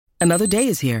Another day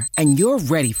is here, and you're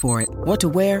ready for it. What to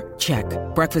wear? Check.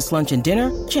 Breakfast, lunch, and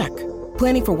dinner? Check.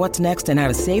 Planning for what's next and how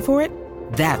to save for it?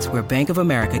 That's where Bank of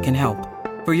America can help.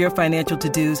 For your financial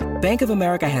to-dos, Bank of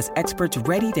America has experts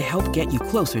ready to help get you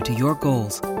closer to your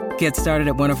goals. Get started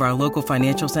at one of our local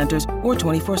financial centers or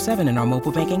 24/7 in our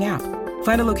mobile banking app.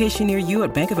 Find a location near you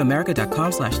at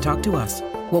bankofamerica.com/talktous.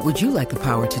 What would you like the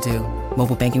power to do?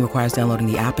 Mobile banking requires downloading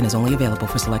the app and is only available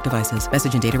for select devices.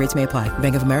 Message and data rates may apply.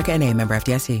 Bank of America NA, member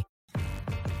FDIC.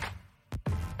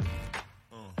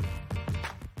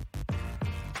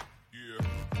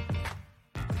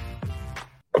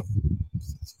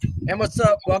 And what's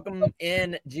up? Welcome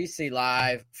in GC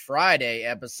Live Friday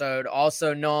episode,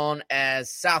 also known as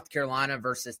South Carolina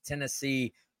versus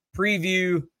Tennessee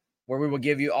preview, where we will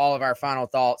give you all of our final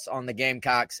thoughts on the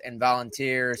Gamecocks and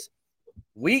Volunteers.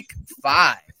 Week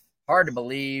 5. Hard to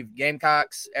believe.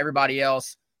 Gamecocks, everybody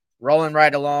else rolling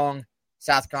right along.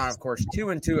 South Carolina, of course,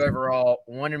 2-2 overall,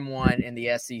 1-1 in the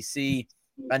SEC.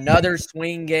 Another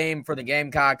swing game for the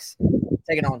Gamecocks,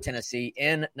 taking on Tennessee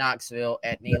in Knoxville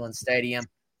at Neyland Stadium.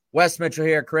 Wes Mitchell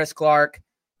here, Chris Clark.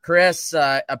 Chris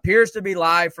appears to be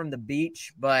live from the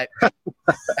beach, but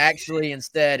actually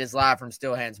instead is live from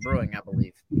Still Hands Brewing, I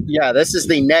believe. Yeah, this is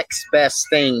the next best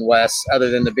thing, Wes, other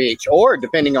than the beach. Or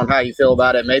depending on how you feel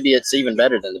about it, maybe it's even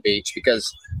better than the beach because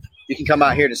you can come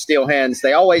out here to Steel Hands.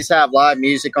 They always have live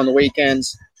music on the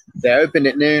weekends. They open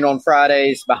at noon on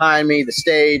Fridays. Behind me, the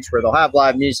stage where they'll have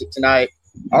live music tonight.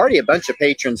 Already a bunch of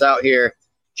patrons out here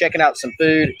checking out some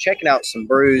food, checking out some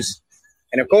brews.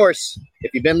 And, of course,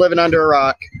 if you've been living under a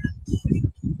rock,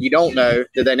 you don't know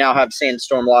that they now have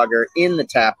Sandstorm Lager in the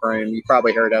tap room. You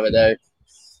probably heard of it, though.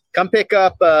 Come pick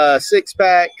up a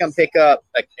six-pack. Come pick up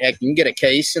you can get a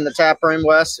case in the tap room,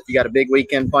 Wes, if you got a big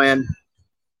weekend plan.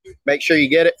 Make sure you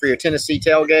get it for your Tennessee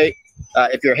tailgate.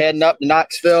 If you're heading up to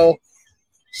Knoxville,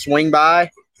 swing by.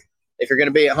 If you're going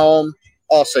to be at home,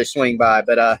 also swing by.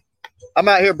 But I'm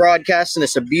out here broadcasting.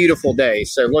 It's a beautiful day,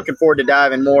 so looking forward to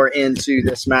diving more into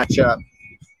this matchup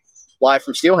live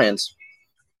from Steel Hands.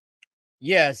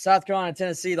 Yeah, South Carolina,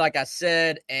 Tennessee, like I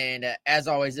said. And as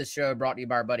always, this show brought to you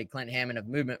by our buddy Clint Hammond of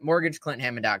Movement Mortgage,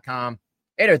 ClintHammond.com,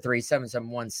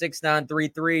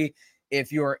 803-771-6933.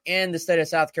 If you're in the state of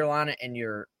South Carolina and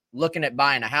you're looking at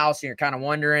buying a house and you're kind of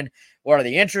wondering, what are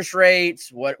the interest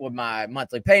rates? What would my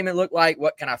monthly payment look like?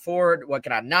 What can I afford? What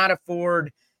can I not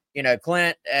afford? You know,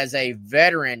 Clint, as a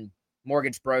veteran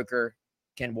mortgage broker,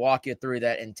 can walk you through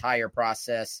that entire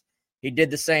process. He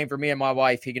did the same for me and my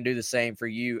wife. He can do the same for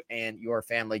you and your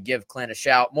family. Give Clint a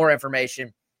shout. More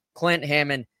information,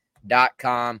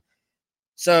 ClintHammond.com.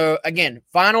 So, again,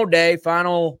 final day,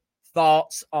 final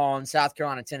thoughts on South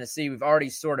Carolina, Tennessee. We've already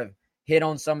sort of hit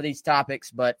on some of these topics,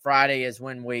 but Friday is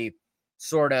when we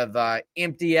sort of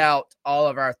empty out all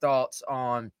of our thoughts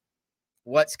on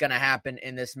what's going to happen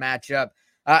in this matchup.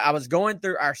 I was going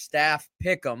through our staff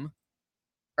pick'em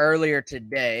earlier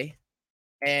today,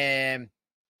 and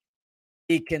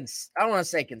I don't want to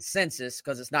say consensus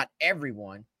because it's not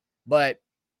everyone, but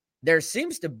there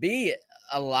seems to be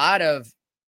a lot of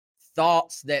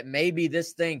thoughts that maybe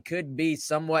this thing could be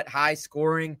somewhat high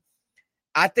scoring.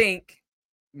 I think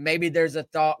maybe there's a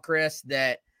thought, Chris,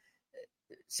 that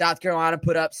South Carolina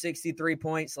put up 63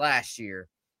 points last year.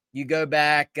 You go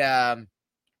back,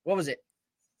 what was it,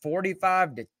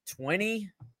 45-20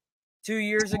 2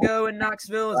 years ago in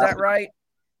Knoxville? Is that right?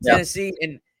 Yeah. Tennessee,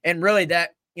 and really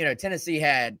that, you know, Tennessee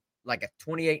had like a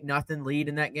 28-0 lead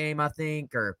in that game, I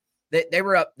think, or they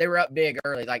were up big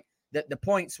early. Like the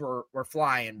points were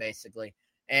flying basically.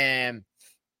 And,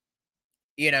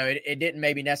 you know, it didn't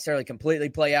maybe necessarily completely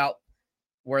play out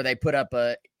where they put up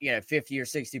 50 or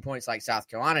 60 points like South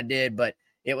Carolina did, but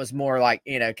it was more like,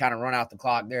 you know, kind of run out the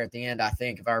clock there at the end, I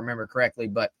think, if I remember correctly.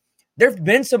 But there've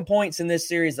been some points in this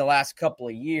series the last couple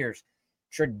of years.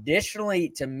 Traditionally,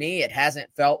 to me, it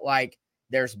hasn't felt like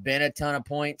there's been a ton of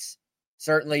points.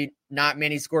 Certainly not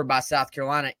many scored by South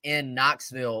Carolina in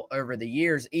Knoxville over the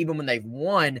years. Even when they've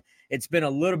won, it's been a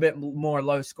little bit more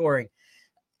low scoring.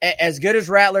 As good as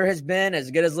Rattler has been,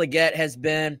 as good as Leggett has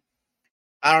been,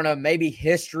 I don't know, maybe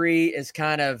history is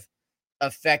kind of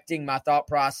affecting my thought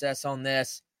process on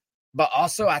this. But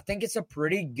also, I think it's a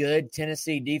pretty good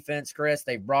Tennessee defense, Chris.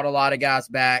 They've brought a lot of guys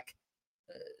back,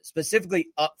 specifically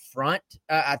up front.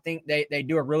 I think they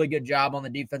do a really good job on the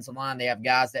defensive line. They have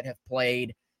guys that have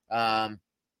played.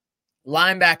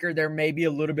 Linebacker, they're maybe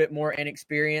a little bit more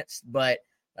inexperienced, but,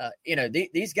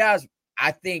 these guys,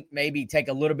 I think, maybe take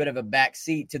a little bit of a back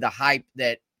seat to the hype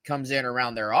that comes in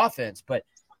around their offense, but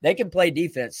they can play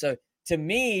defense. So, to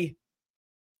me,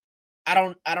 I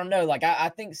don't know. Like, I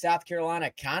think South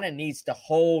Carolina kind of needs to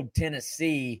hold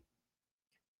Tennessee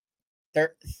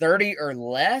 30 or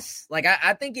less. Like,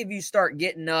 I think if you start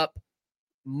getting up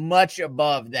much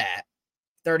above that,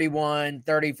 31,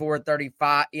 34,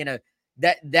 35,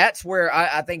 that's where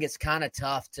I think it's kind of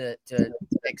tough to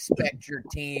expect your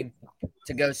team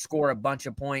to go score a bunch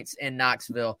of points in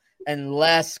Knoxville.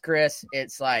 Unless, Chris,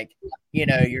 it's like,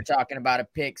 you're talking about a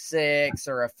pick six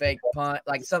or a fake punt,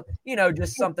 like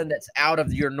just something that's out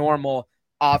of your normal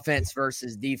offense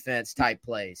versus defense type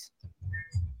plays.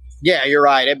 Yeah, you're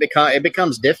right. It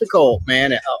becomes difficult,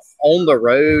 man, on the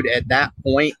road at that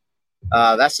point.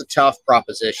 That's a tough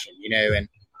proposition, and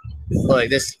look,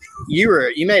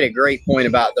 you made a great point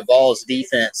about the Vols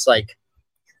defense. Like,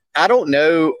 I don't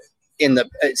know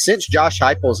since Josh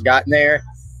Heupel's gotten there,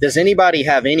 does anybody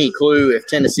have any clue if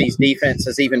Tennessee's defense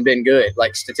has even been good,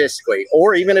 like statistically,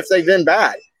 or even if they've been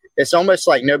bad? It's almost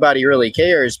like nobody really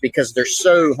cares because they're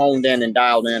so honed in and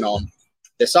dialed in on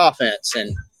this offense,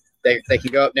 and they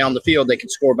can go up down the field, they can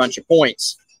score a bunch of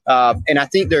points. And I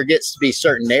think there gets to be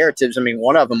certain narratives. I mean,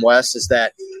 one of them, Wes, is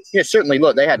that, certainly,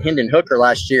 look, they had Hendon Hooker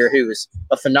last year, who was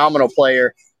a phenomenal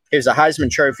player. He was a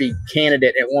Heisman Trophy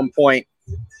candidate at one point.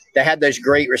 They had those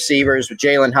great receivers with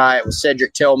Jalen Hyatt, with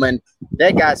Cedric Tillman. They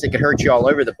had guys that could hurt you all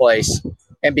over the place.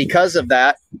 And because of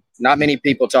that, not many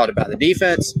people talked about the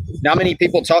defense. Not many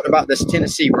people talked about this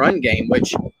Tennessee run game,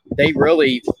 which they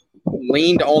really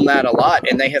leaned on that a lot,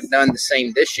 and they have done the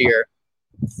same this year.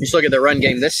 Just look at the run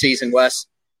game this season, Wes.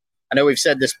 I know we've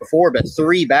said this before, but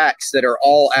 3 backs that are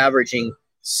all averaging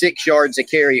 6 yards a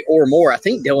carry or more. I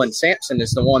think Dylan Sampson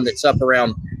is the one that's up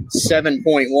around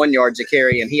 7.1 yards a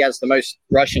carry, and he has the most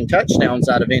rushing touchdowns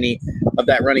out of any of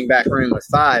that running back room with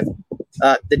 5.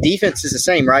 The defense is the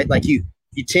same, right? Like you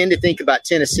tend to think about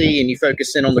Tennessee and you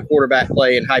focus in on the quarterback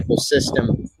play and Heupel's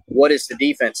system. What is the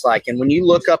defense like? And when you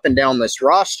look up and down this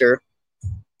roster,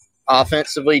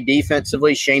 offensively,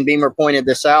 defensively, Shane Beamer pointed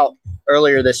this out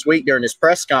earlier this week during his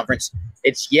press conference.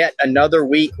 It's yet another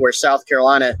week where South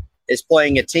Carolina is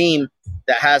playing a team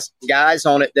that has guys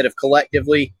on it that have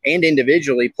collectively and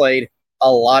individually played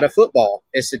a lot of football.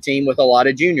 It's a team with a lot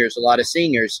of juniors, a lot of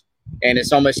seniors, and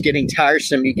it's almost getting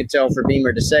tiresome, you can tell, for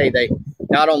Beamer to say they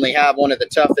not only have one of the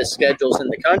toughest schedules in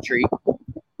the country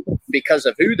because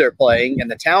of who they're playing and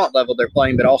the talent level they're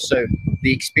playing, but also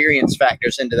the experience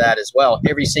factors into that as well.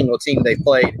 Every single team they've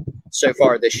played so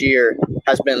far this year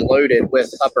has been loaded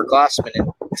with upperclassmen.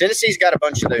 And Tennessee's got a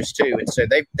bunch of those too. And so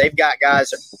they've got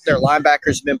guys, their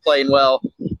linebackers have been playing well.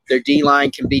 Their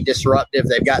D-line can be disruptive.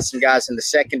 They've got some guys in the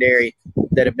secondary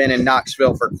that have been in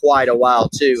Knoxville for quite a while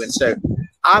too. And so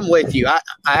I'm with you. I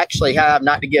actually have,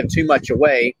 not to give too much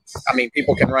away, I mean,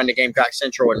 people can run to Gamecock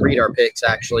Central and read our picks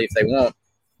actually if they want.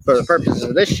 For the purposes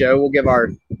of this show, we'll give our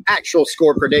actual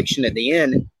score prediction at the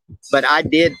end. But I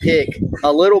did pick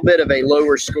a little bit of a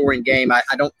lower scoring game. I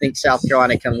don't think South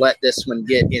Carolina can let this one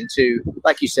get into,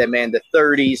 like you said, man, the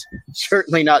 30s,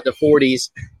 certainly not the 40s,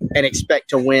 and expect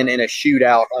to win in a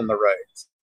shootout on the road.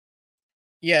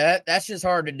 Yeah, that's just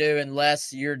hard to do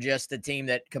unless you're just a team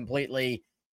that completely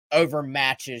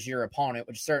overmatches your opponent,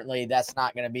 which certainly that's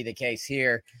not going to be the case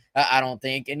here, I don't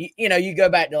think. And, you go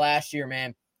back to last year,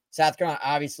 man, South Carolina,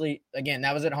 obviously, again,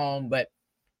 that was at home, but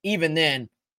even then,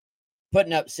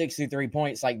 putting up 63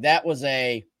 points, like that was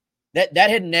that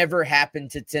had never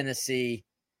happened to Tennessee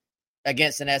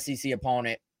against an SEC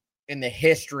opponent in the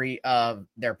history of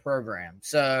their program.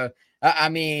 So, I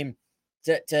mean,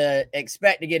 to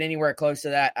expect to get anywhere close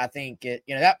to that, I think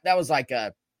that was like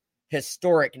a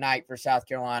historic night for South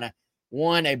Carolina.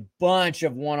 Won a bunch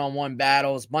of one-on-one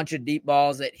battles, bunch of deep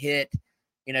balls that hit.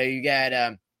 You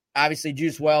got obviously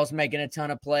Juice Wells making a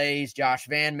ton of plays, Josh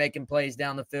Vann making plays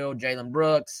down the field, Jalen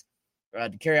Brooks,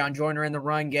 Carry-on Joyner in the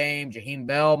run game, Jaheim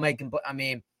Bell making – I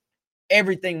mean,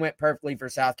 everything went perfectly for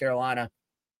South Carolina.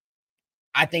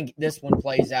 I think this one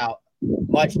plays out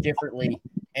much differently.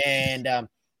 And,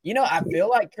 I feel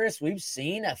like, Chris, we've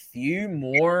seen a few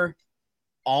more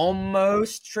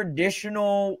almost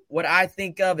traditional, what I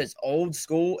think of as old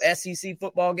school SEC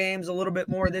football games a little bit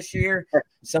more this year.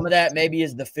 Some of that maybe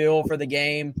is the feel for the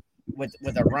game.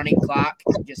 With a running clock,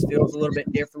 it just feels a little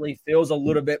bit differently, feels a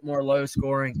little bit more low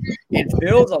scoring, and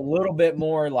feels a little bit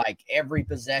more like every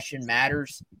possession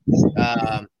matters.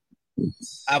 I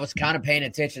was kind of paying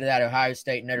attention to that Ohio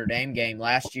State Notre Dame game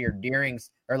last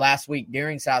week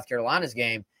during South Carolina's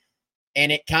game,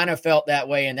 and it kind of felt that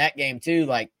way in that game too.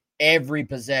 Like every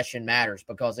possession matters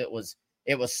because it was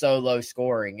so low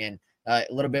scoring and a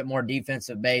little bit more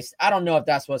defensive based. I don't know if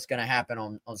that's what's going to happen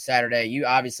on Saturday. You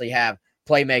obviously have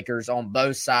playmakers on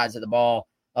both sides of the ball,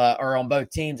 or on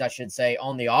both teams, I should say,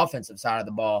 on the offensive side of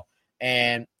the ball.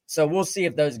 And so we'll see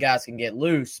if those guys can get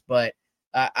loose. But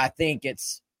I think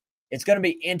it's it's going to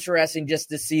be interesting just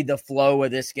to see the flow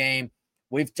of this game.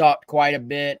 We've talked quite a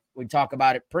bit. We talk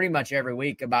about it pretty much every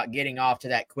week about getting off to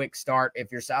that quick start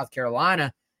if you're South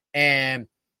Carolina. And,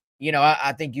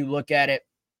 I think you look at it,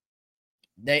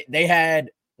 they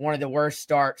had one of the worst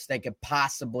starts they could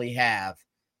possibly have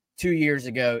 2 years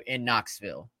ago in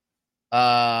Knoxville.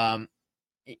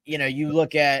 You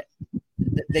look at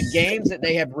the games that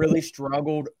they have really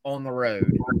struggled on the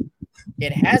road.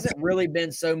 It hasn't really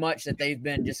been so much that they've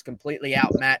been just completely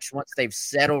outmatched once they've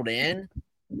settled in,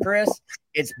 Chris.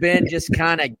 It's been just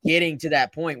kind of getting to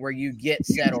that point where you get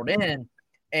settled in.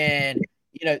 And,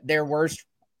 their worst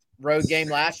road game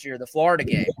last year, the Florida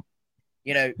game,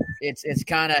 it's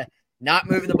kind of not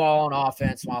moving the ball on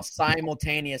offense while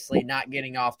simultaneously not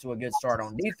getting off to a good start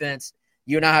on defense.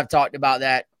 You and I have talked about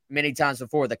that many times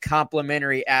before, the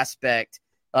complementary aspect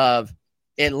of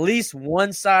at least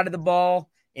one side of the ball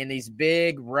in these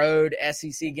big road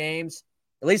SEC games.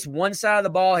 At least one side of the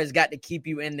ball has got to keep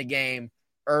you in the game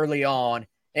early on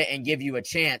and give you a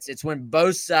chance. It's when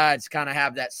both sides kind of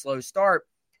have that slow start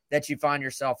that you find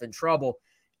yourself in trouble.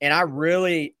 And I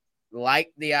really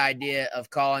like the idea of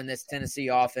calling this Tennessee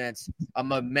offense a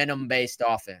momentum-based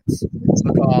offense,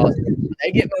 because when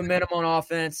they get momentum on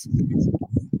offense,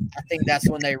 I think that's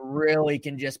when they really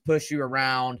can just push you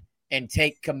around and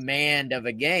take command of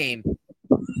a game.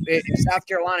 If South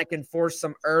Carolina can force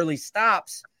some early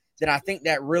stops, then I think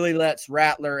that really lets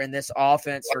Rattler and this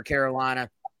offense for Carolina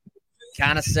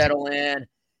kind of settle in.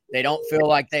 They don't feel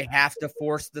like they have to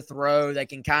force the throw. They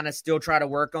can kind of still try to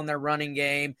work on their running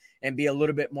game and be a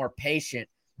little bit more patient.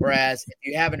 Whereas if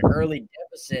you have an early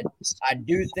deficit, I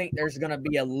do think there's going to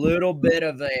be a little bit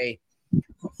of a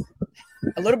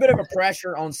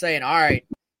pressure on saying, all right,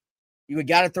 you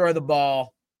got to throw the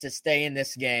ball to stay in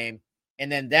this game.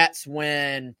 And then that's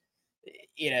when,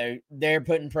 they're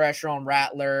putting pressure on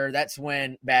Rattler. That's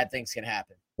when bad things can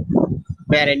happen.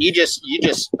 Man, and you just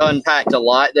unpacked a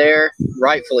lot there,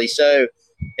 rightfully so.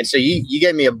 And so you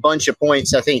gave me a bunch of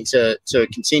points, I think, to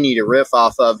continue to riff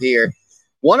off of here.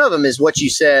 One of them is what you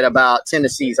said about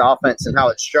Tennessee's offense and how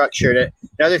it's structured.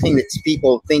 Another thing that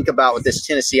people think about with this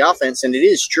Tennessee offense, and it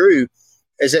is true,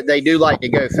 is that they do like to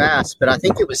go fast. But I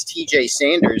think it was TJ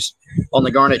Sanders on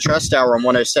the Garnet Trust Hour on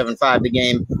 107.5 The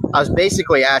Game. I was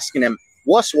basically asking him,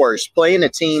 what's worse, playing a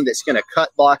team that's going to cut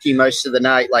block you most of the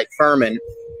night like Furman,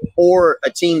 or a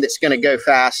team that's going to go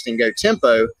fast and go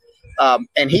tempo?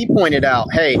 And he pointed out,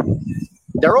 hey,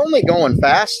 they're only going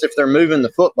fast if they're moving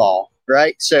the football,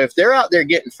 right? So if they're out there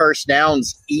getting first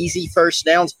downs, easy first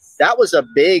downs, that was a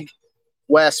big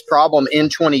West problem in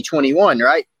 2021,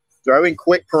 right? Throwing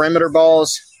quick perimeter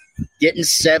balls, getting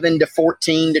 7 to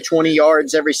 14 to 20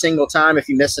 yards every single time. If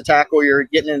you miss a tackle, you're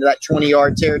getting into that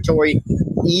 20-yard territory.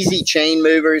 Easy chain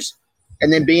movers,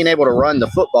 and then being able to run the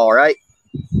football, right?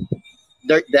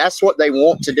 That's what they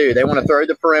want to do. They want to throw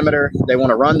the perimeter, they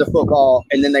want to run the football,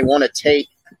 and then they want to take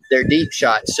their deep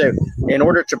shots. So in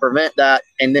order to prevent that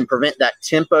and then prevent that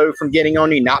tempo from getting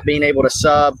on you, not being able to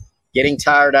sub, getting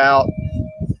tired out,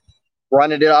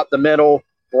 running it up the middle,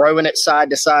 throwing it side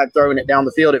to side, throwing it down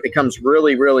the field, it becomes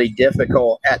really, really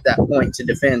difficult at that point to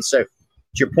defend. So to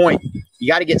your point,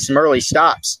 you got to get some early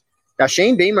stops. Now,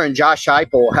 Shane Beamer and Josh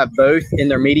Heupel have both, in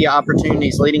their media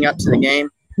opportunities leading up to the game,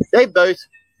 they've both,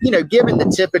 given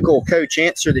the typical coach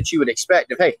answer that you would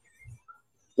expect of, hey,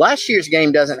 last year's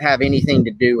game doesn't have anything to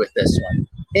do with this one.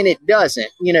 And it doesn't.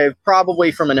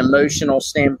 Probably from an emotional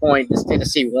standpoint, does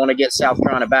Tennessee want to get South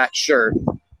Carolina back? Sure.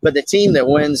 But the team that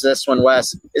wins this one,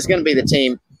 Wes, is going to be the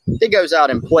team that goes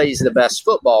out and plays the best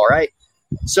football, right?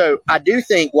 So I do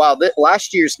think while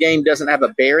last year's game doesn't have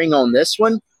a bearing on this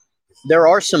one, there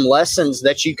are some lessons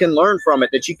that you can learn from it,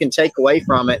 that you can take away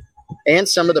from it, and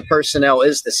some of the personnel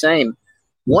is the same.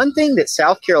 One thing that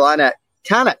South Carolina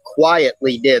kind of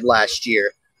quietly did last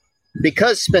year,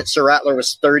 because Spencer Rattler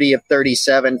was 30 of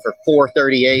 37 for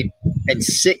 438 and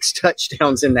 6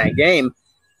 touchdowns in that game,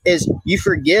 is you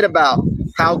forget about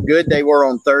how good they were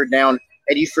on third down,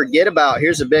 and you forget about,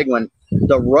 here's a big one,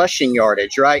 the rushing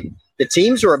yardage, right? The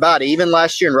teams were about even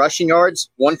last year in rushing yards,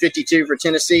 152 for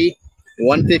Tennessee,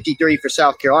 153 for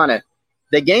South Carolina.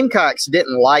 The Gamecocks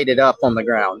didn't light it up on the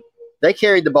ground. They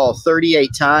carried the ball 38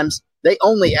 times. They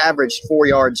only averaged 4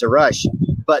 yards a rush.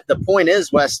 But the point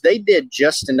is, Wes, they did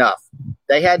just enough.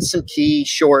 They had some key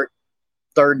short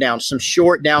third downs, some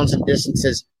short downs and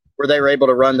distances where they were able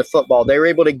to run the football. They were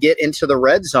able to get into the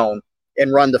red zone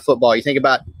and run the football. You think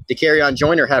about DeCarrion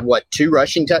Joyner had, 2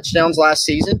 rushing touchdowns last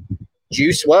season?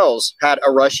 Juice Wells had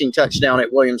a rushing touchdown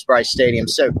at Williams-Brice Stadium.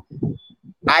 So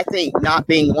I think not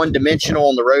being one-dimensional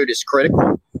on the road is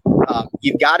critical.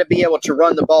 You've got to be able to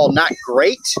run the ball, not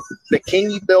great, but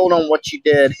can you build on what you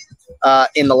did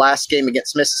in the last game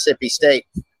against Mississippi State.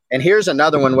 And here's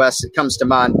another one, Wes, that comes to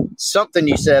mind. Something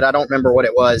you said, I don't remember what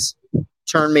it was,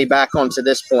 turned me back onto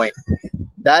this point.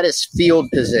 That is field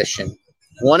position.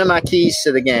 One of my keys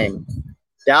to the game.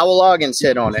 Dowell Loggins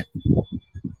hit on it.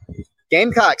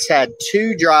 Gamecocks had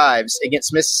 2 drives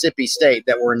against Mississippi State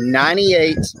that were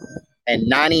 98 and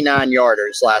 99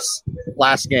 yarders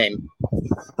last game.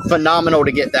 Phenomenal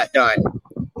to get that done.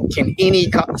 Can any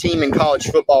team in college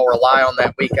football rely on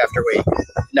that week after week?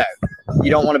 No.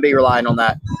 You don't want to be relying on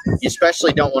that. You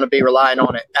especially don't want to be relying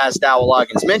on it, as Dowell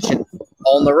Loggins mentioned,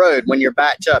 on the road when you're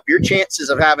backed up. Your chances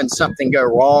of having something go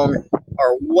wrong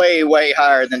are way, way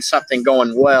higher than something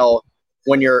going well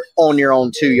when you're on your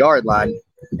own 2-yard line.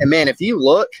 And, man, if you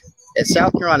look at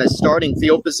South Carolina's starting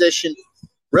field position,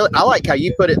 really, I like how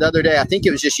you put it the other day. I think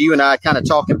it was just you and I kind of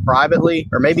talking privately,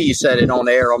 or maybe you said it on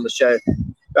air on the show.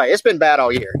 Right, it's been bad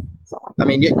all year. I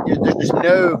mean, there's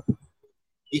no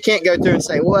 – you can't go through and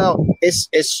say, well, it's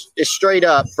straight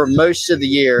up for most of the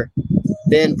year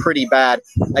been pretty bad.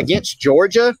 Against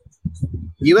Georgia,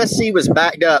 USC was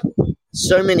backed up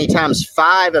so many times.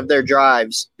 5 of their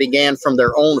drives began from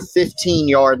their own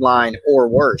 15-yard line or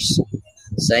worse.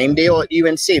 Same deal at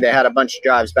UNC. They had a bunch of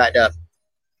drives backed up.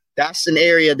 That's an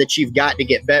area that you've got to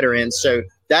get better in. So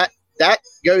that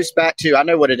goes back to, I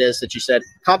know what it is that you said,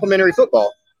 complementary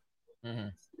football. Mm-hmm.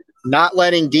 Not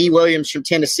letting D. Williams from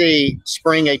Tennessee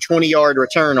spring a 20-yard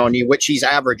return on you, which he's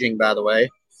averaging, by the way.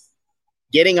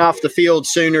 Getting off the field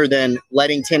sooner than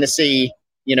letting Tennessee,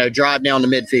 drive down the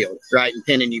midfield, right, and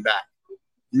pinning you back.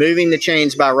 Moving the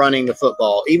chains by running the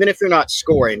football. Even if you're not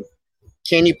scoring,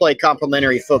 can you play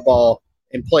complementary football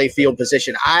and play field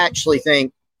position? I actually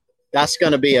think that's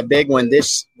going to be a big one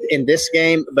in this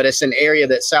game, but it's an area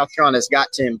that South Carolina's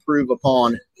got to improve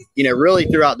upon, really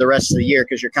throughout the rest of the year,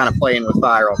 because you're kind of playing with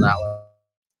fire on that one.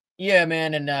 Yeah,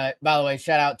 man. And by the way,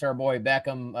 shout out to our boy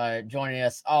Beckham joining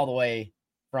us all the way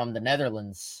from the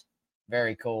Netherlands.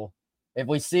 Very cool. If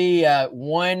we see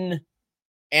one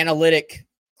analytic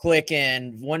click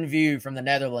in, one view from the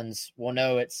Netherlands, we'll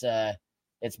know it's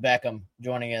Beckham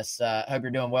joining us. Hope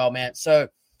you're doing well, man. So,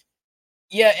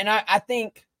 yeah, and I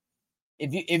think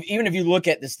even if you look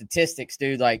at the statistics,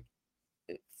 dude, like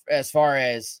as far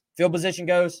as field position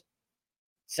goes,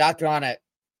 South Carolina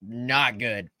not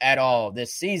good at all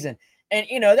this season. And,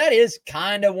 that is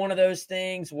kind of one of those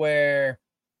things where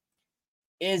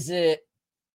I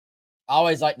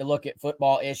always like to look at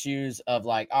football issues of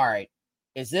like, all right,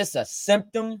 is this a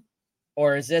symptom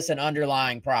or is this an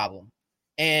underlying problem?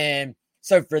 And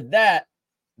so for that,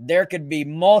 there could be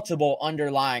multiple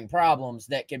underlying problems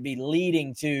that could be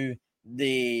leading to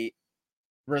the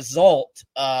result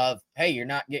of, hey, you're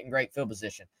not getting great field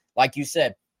position. Like you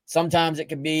said, sometimes it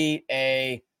could be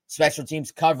a special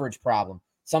teams coverage problem.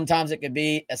 Sometimes it could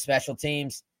be a special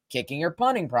teams kicking or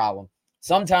punting problem.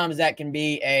 Sometimes that can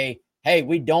be hey,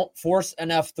 we don't force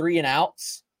enough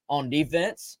 3-and-outs on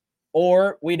defense,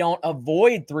 or we don't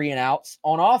avoid 3-and-outs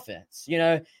on offense.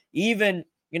 Even,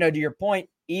 to your point,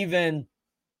 even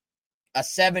a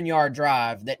 7-yard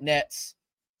drive that nets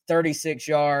 36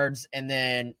 yards and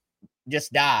then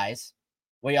just dies.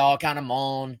 We all kind of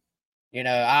moan,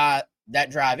 that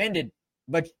drive ended,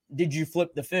 but did you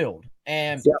flip the field?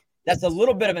 And that's a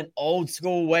little bit of an old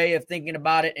school way of thinking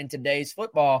about it in today's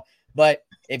football. But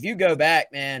if you go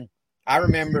back, man, I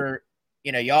remember,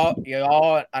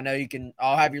 y'all, I know you can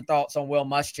all have your thoughts on Will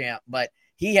Muschamp, but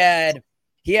he had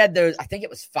those, I think it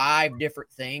was 5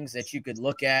 different things that you could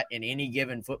look at in any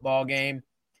given football game.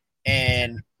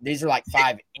 And these are like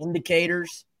 5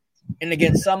 indicators. And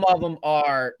again, some of them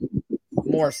are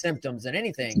more symptoms than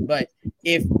anything. But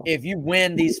if you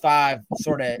win these 5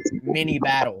 sort of mini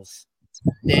battles,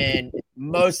 then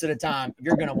most of the time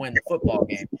you're going to win the football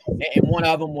game. And one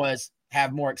of them was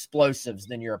have more explosives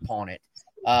than your opponent.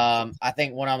 I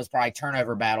think one of them was probably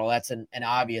turnover battle. That's an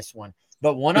obvious one.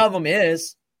 But one of them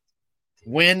is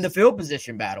win the field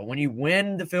position battle. When you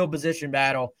win the field position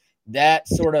battle, that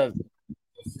sort of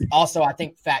also, I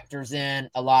think, factors in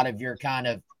a lot of your kind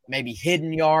of maybe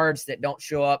hidden yards that don't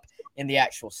show up in the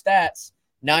actual stats.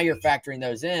 Now you're factoring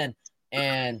those in.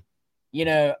 And,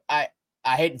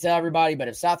 I hate to tell everybody, but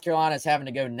if South Carolina is having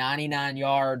to go 99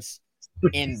 yards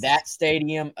in that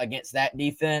stadium against that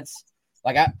defense,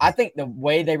 like I think the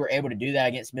way they were able to do that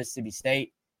against Mississippi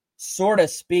State sort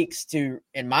of speaks to,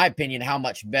 in my opinion, how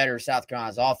much better South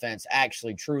Carolina's offense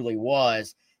actually truly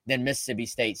was than Mississippi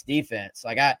State's defense.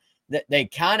 Like they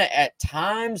kind of at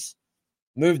times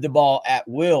moved the ball at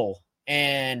will.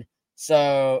 And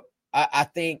so I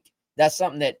think that's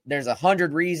something that there's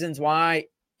 100 reasons why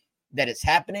that it's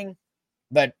happening,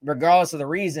 but regardless of the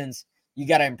reasons, you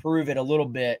got to improve it a little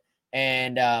bit.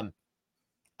 And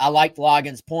I liked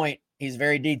Loggins' point. He's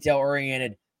very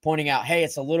detail-oriented, pointing out, hey,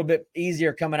 it's a little bit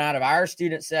easier coming out of our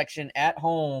student section at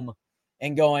home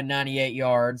and going 98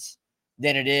 yards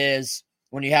than it is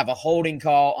when you have a holding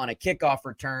call on a kickoff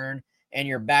return and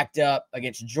you're backed up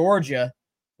against Georgia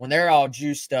when they're all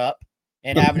juiced up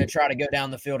and having to try to go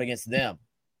down the field against them.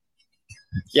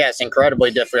 Yeah, it's incredibly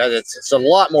different. It's a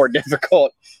lot more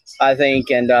difficult, I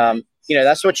think. And,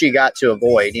 that's what you got to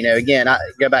avoid. Again, I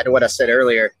go back to what I said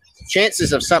earlier.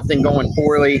 Chances of something going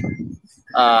poorly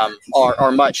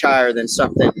are much higher than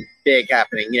something big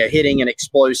happening. Hitting an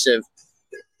explosive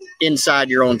inside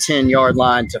your own 10-yard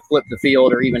line to flip the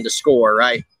field or even to score,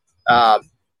 right?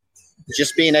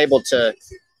 Just being able to,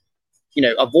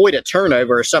 avoid a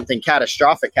turnover or something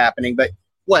catastrophic happening. But,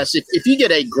 Wes, if you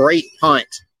get a great punt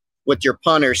with your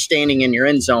punter standing in your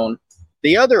end zone,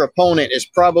 the other opponent is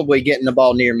probably getting the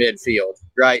ball near midfield,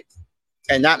 right?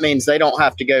 And that means they don't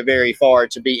have to go very far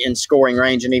to be in scoring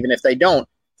range. And even if they don't,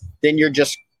 then you're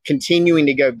just continuing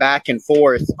to go back and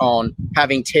forth on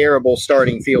having terrible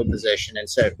starting field position. And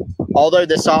so although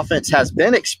this offense has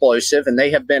been explosive and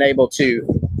they have been able to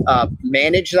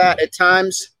manage that at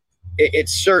times,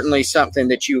 it's certainly something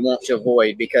that you want to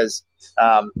avoid because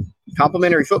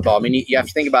complementary football, I mean, you have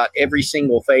to think about every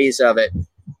single phase of it.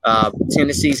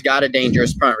 Tennessee's got a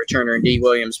dangerous punt returner in D.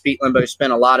 Williams. Pete Limbo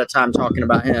spent a lot of time talking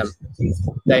about him.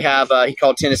 They have, he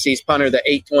called Tennessee's punter the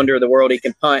eighth wonder of the world. He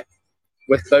can punt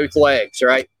with both legs,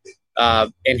 right?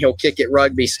 And he'll kick it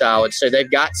rugby style. And so they've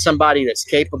got somebody that's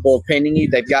capable of pinning you.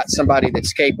 They've got somebody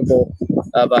that's capable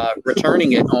of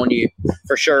returning it on you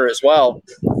for sure as well,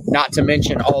 not to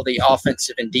mention all the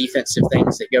offensive and defensive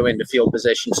things that go into field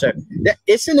position. So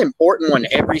it's an important one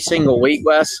every single week,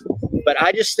 Wes. But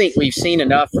I just think we've seen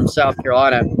enough from South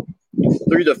Carolina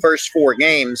through the first 4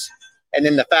 games. And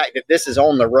then the fact that this is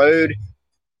on the road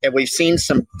and we've seen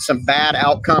some bad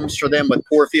outcomes for them with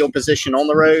poor field position on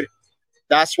the road.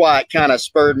 That's why it kind of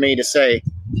spurred me to say,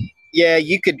 yeah,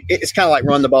 you could – it's kind of like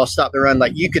run the ball, stop the run.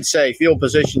 Like you could say field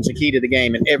position's a key to the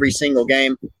game in every single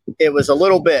game. It was a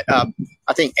little bit,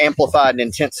 I think, amplified and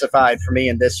intensified for me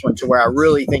in this one to where I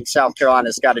really think South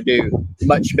Carolina's got to do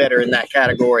much better in that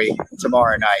category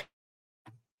tomorrow night.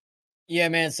 Yeah,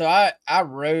 man. So I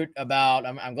wrote about –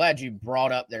 I'm glad you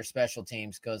brought up their special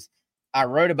teams because I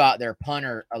wrote about their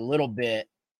punter a little bit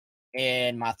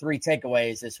in my 3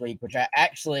 takeaways this week, which I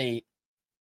actually –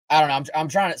 I don't know. I'm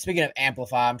trying to, speaking of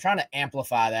amplify, I'm trying to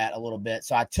amplify that a little bit.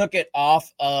 So I took it off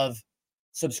of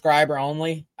subscriber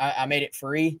only. I made it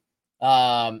free.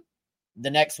 The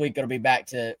next week it'll be back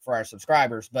for our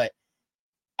subscribers, but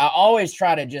I always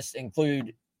try to just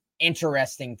include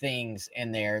interesting things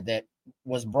in there that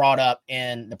was brought up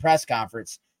in the press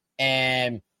conference.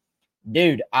 And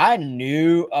dude, I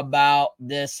knew about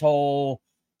this whole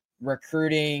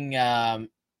recruiting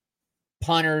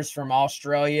punters from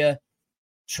Australia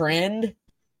trend.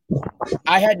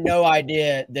 I had no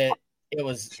idea that it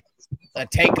was a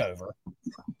takeover.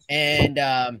 And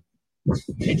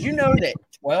did you know that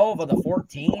 12 of the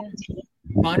 14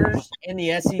 punters in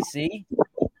the SEC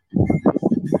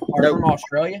are from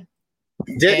Australia?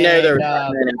 Didn't know there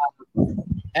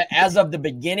were as of the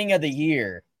beginning of the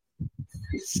year,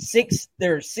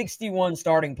 there are 61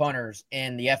 starting punters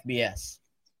in the FBS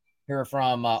who are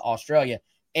from Australia.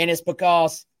 And it's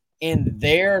because in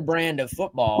their brand of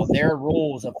football, their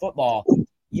rules of football,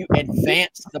 you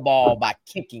advance the ball by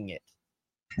kicking it.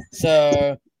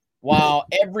 So while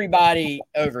everybody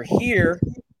over here,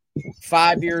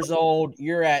 5 years old,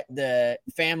 you're at the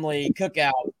family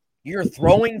cookout, you're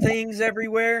throwing things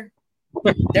everywhere,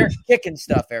 they're kicking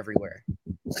stuff everywhere.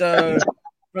 So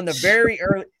from the very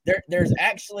early, there's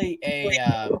actually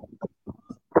a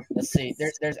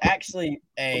there's actually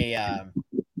a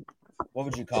what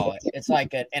would you call it? It's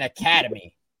like an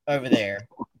academy over there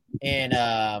in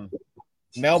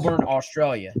Melbourne,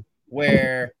 Australia,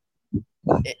 where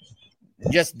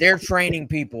they're training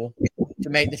people to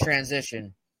make the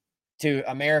transition to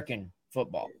American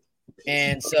football.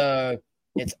 And so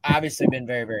it's obviously been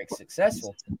very, very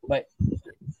successful, but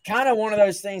kind of one of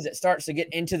those things that starts to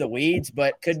get into the weeds,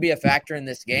 but could be a factor in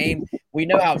this game. We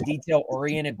know how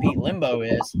detail-oriented Pete Limbo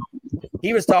is.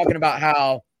 He was talking about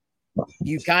how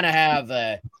you kind of have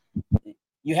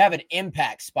an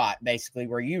impact spot basically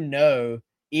where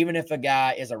even if a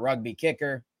guy is a rugby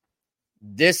kicker,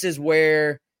 this is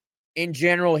where in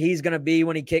general he's going to be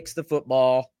when he kicks the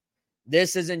football.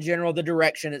 This is in general the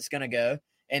direction it's going to go,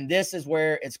 and this is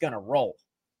where it's going to roll.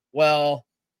 Well,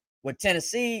 with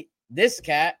Tennessee, this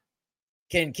cat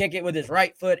can kick it with his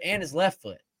right foot and his left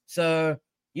foot. So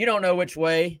you don't know which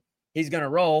way he's going to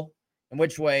roll and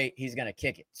which way he's going to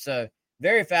kick it. So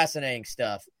very fascinating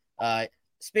stuff.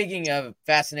 speaking of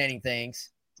fascinating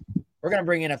things, we're going to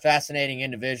bring in a fascinating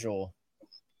individual,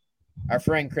 our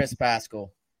friend Chris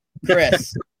Pascal.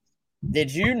 Chris,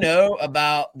 did you know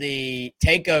about the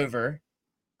takeover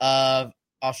of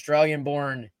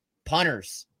Australian-born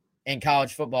punters in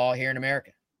college football here in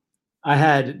America? I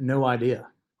had no idea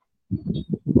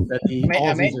that the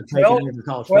Aussies are taking over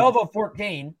college 12 football. of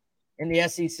 14 in the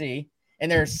SEC,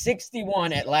 and there are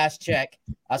 61 at last check.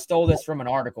 I stole this from an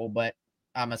article, but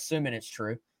I'm assuming it's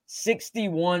true.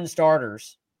 61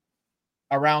 starters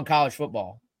around college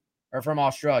football are from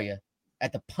Australia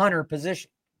at the punter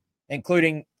position,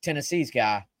 including Tennessee's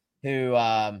guy who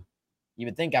you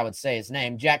would think I would say his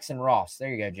name, Jackson Ross. There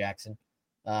you go, Jackson.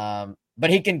 But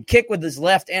he can kick with his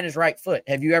left and his right foot.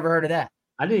 Have you ever heard of that?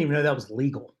 I didn't even know that was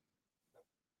legal.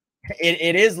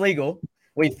 It is legal,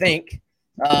 we think.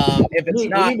 If it's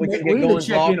not, we can get Goins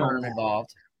law firm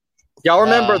involved. Y'all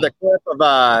remember the clip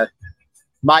of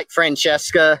Mike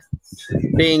Francesca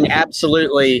being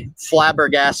absolutely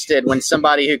flabbergasted when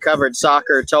somebody who covered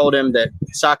soccer told him that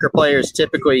soccer players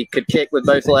typically could kick with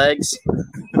both legs?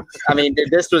 I mean,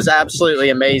 this was absolutely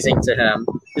amazing to him.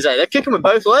 He's like, they're kicking with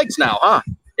both legs now, huh?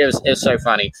 It was so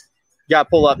funny. You got to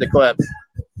pull up the clip.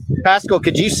 Pascal,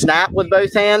 could you snap with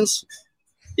both hands?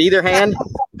 Either hand?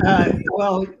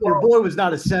 Well, your boy was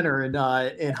not a center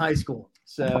in high school.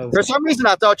 So for some reason,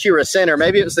 I thought you were a center.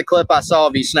 Maybe it was the clip I saw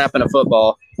of you snapping a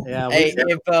football. Yeah. Hey,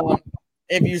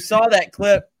 if you saw that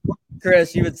clip,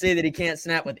 Chris, you would see that he can't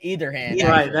snap with either hand. Yeah,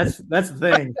 right. That's the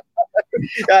thing.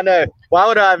 I know. Why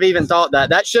would I have even thought that?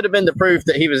 That should have been the proof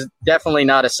that he was definitely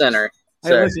not a center.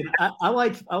 So. Hey, listen, I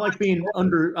like being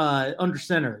under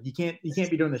center. You can't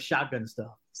be doing the shotgun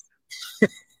stuff.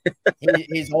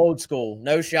 He's old school.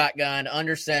 No shotgun,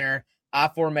 under center, I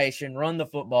formation, run the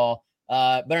football.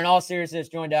 But in all seriousness,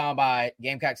 joined down by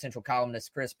Gamecock Central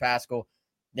columnist Chris Pascal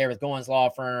there with Goins Law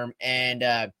Firm.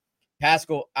 And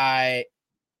Pascal, I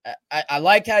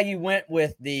like how you went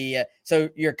with the so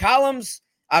your columns,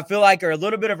 I feel like, are a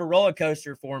little bit of a roller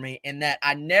coaster for me in that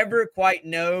I never quite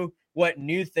know what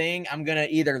new thing I'm going to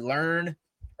either learn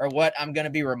or what I'm going to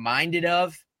be reminded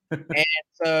of. And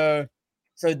so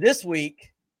this week,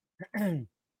 I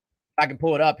can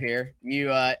pull it up here.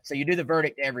 So you do the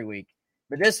verdict every week.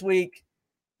 But this week,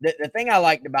 the thing I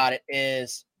liked about it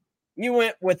is you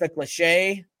went with a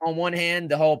cliche on one hand,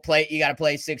 the whole you got to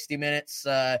play 60 minutes,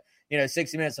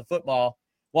 60 minutes of football,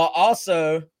 while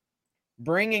also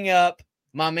bringing up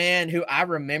my man who I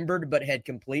remembered but had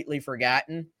completely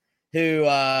forgotten, who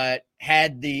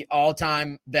had the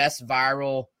all-time best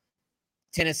viral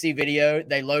Tennessee video.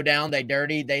 They low down, they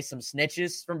dirty, they some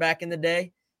snitches from back in the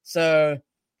day. So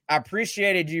I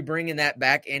appreciated you bringing that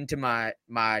back into my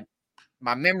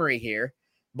memory here.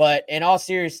 But in all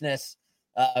seriousness,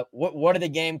 what do the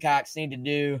Gamecocks need to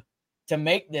do to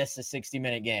make this a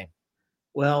 60-minute game?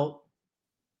 Well,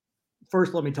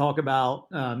 first let me talk about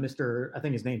Mr. I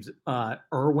think his name's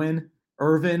Irvin,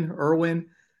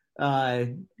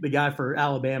 the guy for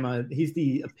Alabama. He's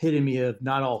the epitome of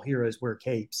not all heroes wear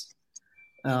capes.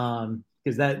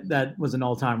 Because that was an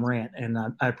all-time rant, and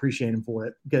I appreciate him for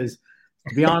it. Because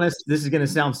to be honest, this is going to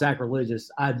sound sacrilegious.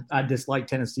 I dislike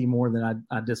Tennessee more than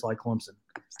I dislike Clemson.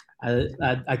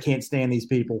 I can't stand these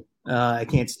people. I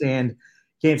can't stand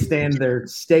their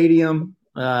stadium.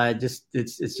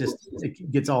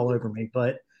 It gets all over me.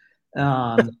 But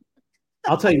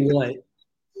I'll tell you what.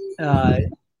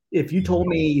 If you told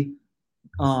me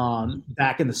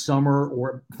back in the summer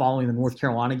or following the North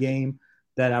Carolina game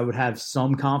that I would have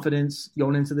some confidence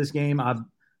going into this game, I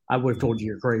would have told you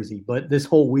you're crazy. But this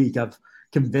whole week, I've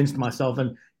convinced myself.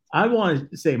 And I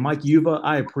want to say, Mike Yuba,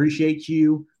 I appreciate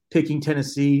you picking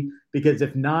Tennessee, because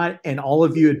if not, and all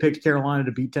of you had picked Carolina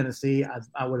to beat Tennessee,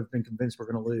 I would have been convinced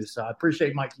we're going to lose. So I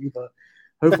appreciate Mike Yuba.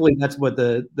 Hopefully that's what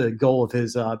the goal of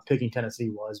his picking Tennessee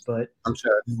was. But I'm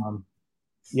sure.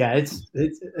 Yeah,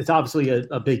 it's obviously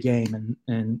a big game,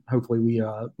 and hopefully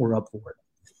we're up for it.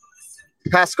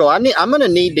 Pascal, I'm going to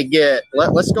need to get.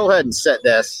 Let's go ahead and set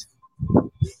this,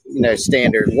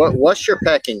 standard. What's your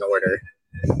pecking order?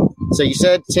 So you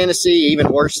said Tennessee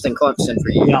even worse than Clemson for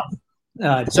you.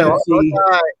 Yeah. So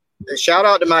shout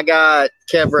out to my guy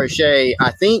Kev Roche.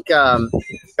 I think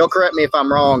he'll correct me if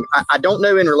I'm wrong. I don't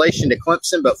know in relation to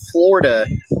Clemson, but Florida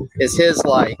is his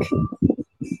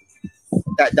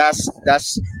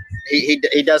that's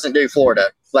he doesn't do Florida.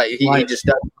 He just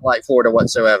doesn't like Florida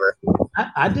whatsoever.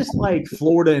 I dislike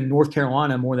Florida and North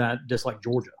Carolina more than I dislike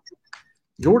Georgia.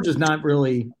 Georgia's not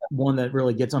really one that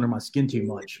really gets under my skin too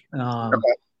much. Okay.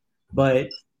 But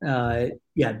I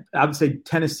would say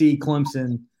Tennessee,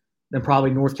 Clemson, then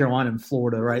probably North Carolina and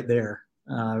Florida right there.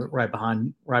 right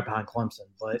behind Clemson.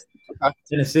 But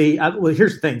Tennessee, well,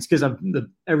 here's the thing, because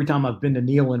every time I've been to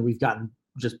Neyland, we've gotten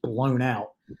just blown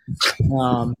out.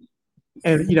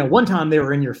 And one time they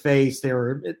were in your face. They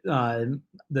were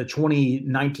the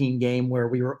 2019 game where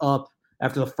we were up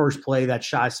after the first play, that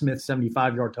Shi Smith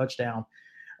 75-yard touchdown.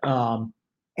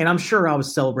 And I'm sure I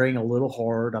was celebrating a little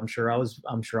hard. I'm sure I was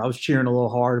cheering a little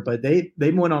hard. But they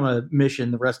went on a mission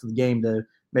the rest of the game to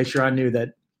make sure I knew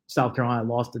that South Carolina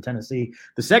lost to Tennessee.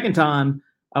 The second time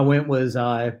I went was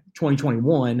 2021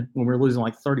 when we were losing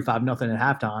like 35-0 at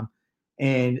halftime,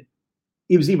 and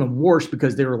it was even worse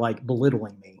because they were like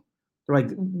belittling me. They're like,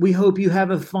 "We hope you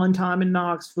have a fun time in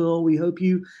Knoxville. We hope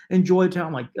you enjoy town."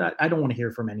 I'm like, I don't want to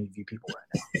hear from any of you people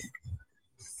right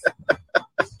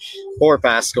now. Poor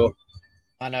Pascal.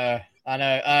 I know.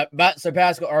 But so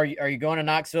Pascal, are you going to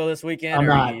Knoxville this weekend? I'm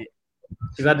not,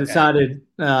 because I decided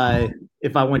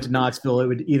if I went to Knoxville, it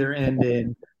would either end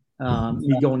in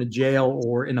me going to jail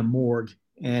or in a morgue,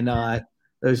 and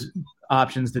those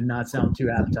options did not sound too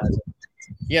appetizing.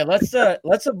 Yeah,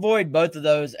 let's avoid both of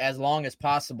those as long as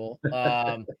possible.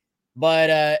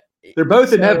 But they're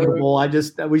both inevitable.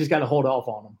 We just got to hold off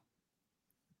on them.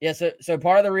 Yeah, so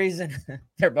part of the reason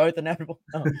they're both inevitable.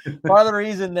 Part of the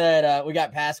reason that we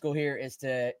got Pascal here is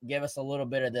to give us a little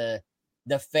bit of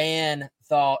the fan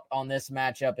thought on this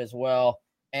matchup as well.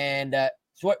 And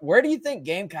so where do you think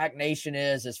Gamecock Nation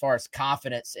is as far as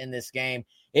confidence in this game?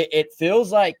 It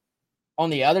feels like on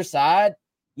the other side,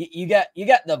 you got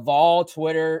the Vol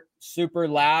Twitter super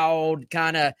loud,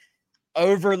 kind of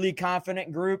overly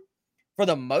confident group. For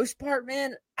the most part,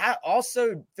 man, I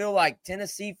also feel like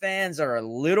Tennessee fans are a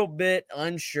little bit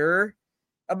unsure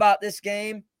about this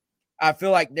game. I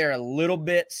feel like they're a little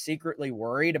bit secretly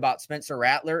worried about Spencer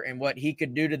Rattler and what he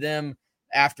could do to them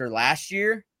after last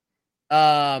year.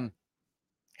 How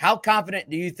confident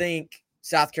do you think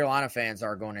South Carolina fans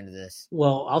are going into this?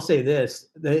 Well, I'll say this.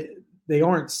 They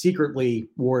aren't secretly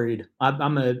worried.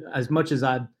 As much as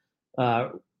I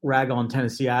rag on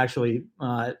Tennessee, I actually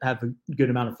have a good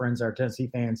amount of friends that are Tennessee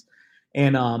fans.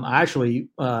 And I actually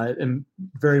am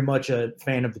very much a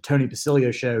fan of the Tony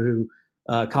Basilio show, who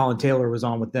Colin Taylor was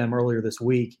on with them earlier this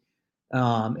week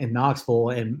in Knoxville,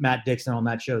 and Matt Dixon on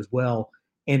that show as well.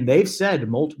 And they've said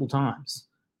multiple times,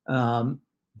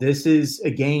 this is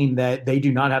a game that they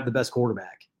do not have the best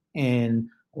quarterback. And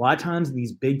a lot of times in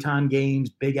these big-time games,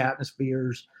 big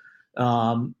atmospheres,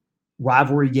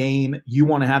 rivalry game, you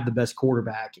want to have the best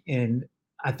quarterback. And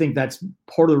I think that's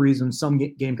part of the reason some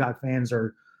Gamecock fans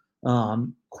are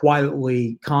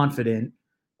quietly confident,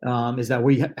 is that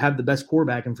we have the best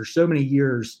quarterback. And for so many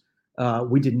years,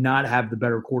 we did not have the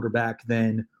better quarterback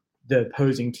than the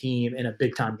opposing team in a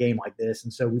big-time game like this.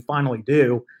 And so we finally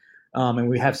do, and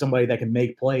we have somebody that can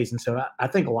make plays. And so I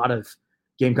think a lot of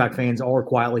Gamecock fans are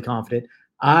quietly confident.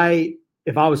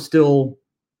 If I was still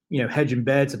hedging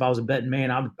bets, if I was a betting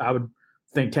man, I would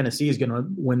think Tennessee is going to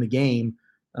win the game,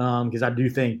 because I do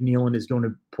think Neyland is going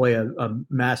to play a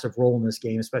massive role in this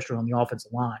game, especially on the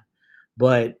offensive line.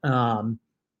 But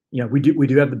we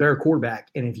do have the better quarterback,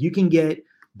 and if you can get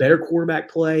better quarterback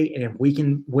play, and if we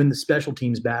can win the special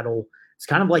teams battle, it's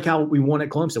kind of like how we won at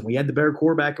Clemson. We had the better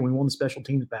quarterback, and we won the special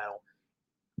teams battle.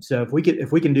 So if we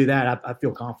can do that, I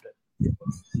feel confident.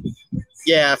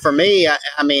 Yeah, for me, I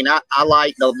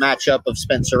like the matchup of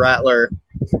Spencer Rattler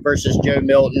versus Joe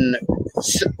Milton.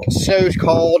 So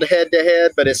called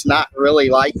head-to-head, but it's not really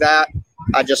like that.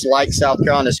 I just like South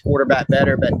Carolina's quarterback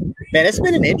better. But, man, it's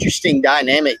been an interesting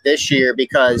dynamic this year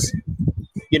because,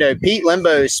 Pete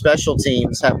Lembo's special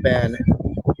teams have been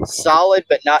solid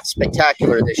but not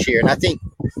spectacular this year. And I think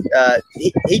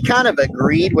he kind of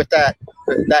agreed with that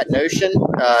notion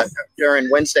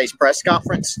during Wednesday's press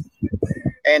conference.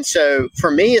 And so for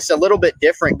me, it's a little bit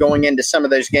different going into some of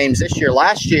those games this year.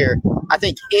 Last year, I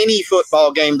think any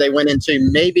football game they went into,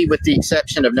 maybe with the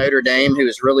exception of Notre Dame, who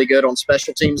was really good on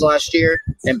special teams last year,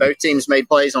 and both teams made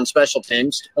plays on special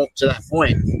teams to that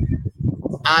point,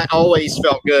 I always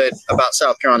felt good about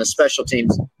South Carolina's special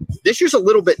teams. This year's a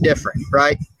little bit different,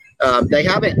 right? They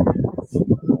haven't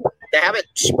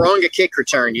sprung a kick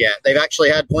return yet. They've actually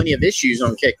had plenty of issues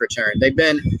on kick return. They've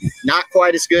been not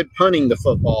quite as good punting the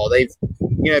football. They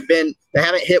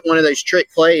haven't hit one of those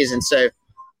trick plays. And so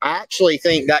I actually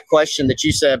think that question that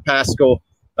you said, Pascal,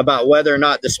 about whether or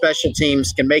not the special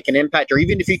teams can make an impact, or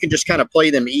even if you can just kind of play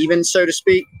them even, so to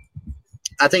speak,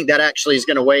 I think that actually is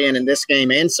going to weigh in this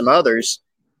game and some others,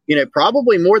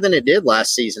 probably more than it did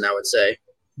last season, I would say.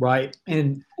 Right.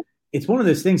 And it's one of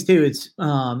those things too. It's,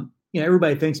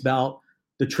 everybody thinks about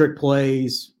the trick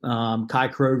plays, Kai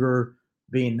Kroger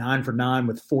being 9 for 9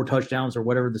 with 4 touchdowns or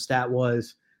whatever the stat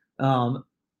was.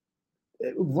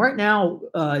 right now,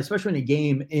 especially in a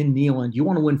game in Neyland, you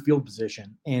want to win field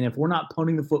position. And if we're not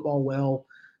punting the football well,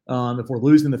 if we're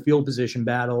losing the field position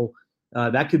battle,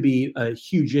 that could be a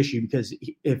huge issue, because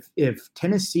if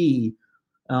Tennessee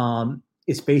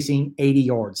is facing 80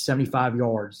 yards, 75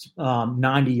 yards,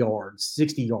 90 yards,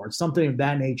 60 yards, something of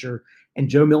that nature, and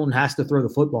Joe Milton has to throw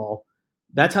the football,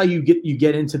 that's how you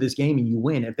get into this game and you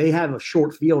win. If they have a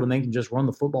short field and they can just run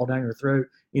the football down your throat,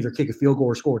 either kick a field goal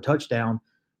or score a touchdown,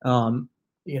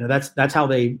 that's how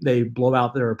they blow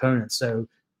out their opponents. So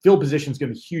field position is going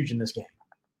to be huge in this game.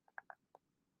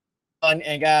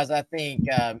 And guys, I think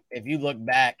if you look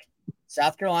back,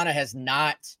 South Carolina has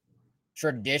not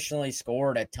traditionally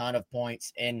scored a ton of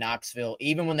points in Knoxville,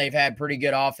 even when they've had pretty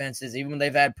good offenses, even when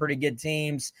they've had pretty good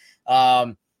teams.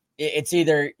 It's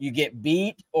either you get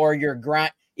beat or you're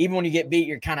even when you get beat,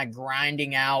 you're kind of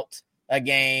grinding out a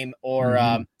game,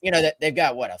 or they've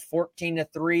got a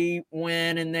 14-3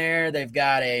 win in there. They've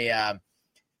got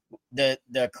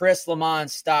the Chris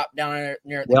Lamont stop down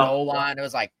near the goal line. It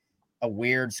was like a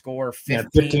weird score,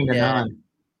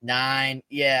 15-9.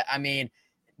 Yeah, I mean,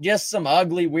 just some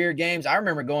ugly, weird games. I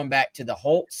remember going back to the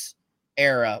Holtz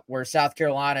era where South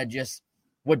Carolina just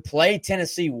would play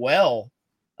Tennessee well,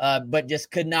 but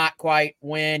just could not quite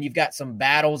win. You've got some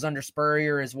battles under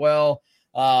Spurrier as well.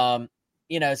 So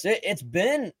it's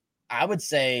been, I would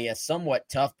say, a somewhat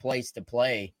tough place to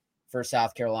play for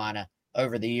South Carolina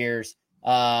over the years.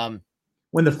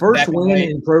 When the first win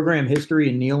in program history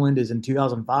in Neyland is in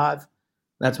 2005,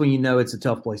 that's when you know it's a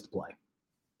tough place to play.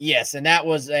 Yes, and that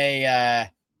was a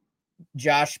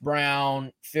Josh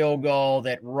Brown field goal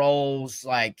that rolls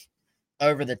like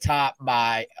over the top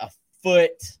by a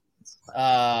foot.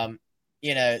 That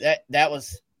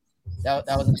was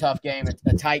a tough game,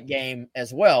 a tight game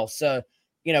as well. So,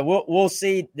 we'll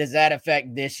see. Does that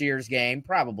affect this year's game?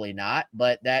 Probably not.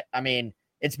 But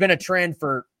it's been a trend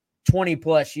for 20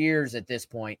 plus years at this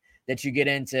point that you get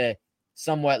into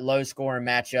somewhat low scoring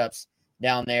matchups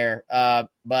down there.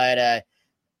 But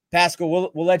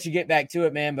Paschal, we'll let you get back to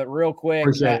it, man. But real quick,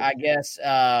 I guess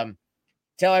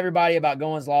tell everybody about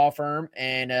Goins Law Firm.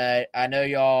 And I know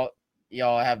y'all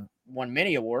have won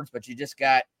many awards, but you just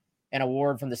got an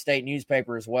award from the state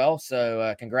newspaper as well.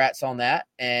 So congrats on that.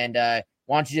 And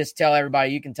why don't you just tell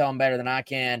everybody, you can tell them better than I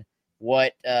can,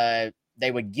 what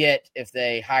they would get if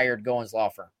they hired Goins Law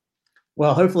Firm.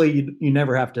 Well, hopefully you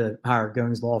never have to hire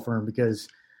Goins Law Firm, because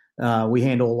we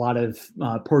handle a lot of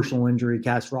personal injury,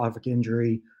 catastrophic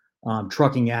injury,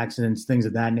 trucking accidents, things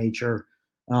of that nature.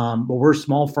 But we're a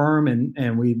small firm,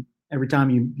 and we every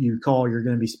time you call, you're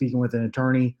going to be speaking with an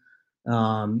attorney.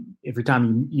 Every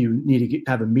time you need to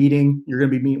have a meeting, you're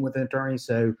going to be meeting with an attorney.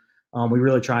 So we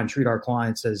really try and treat our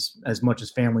clients as much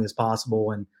as family as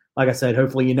possible. And like I said,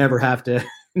 hopefully you never have to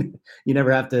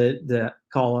to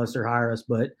call us or hire us,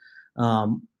 but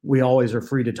we always are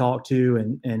free to talk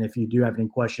to. And if you do have any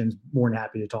questions, more than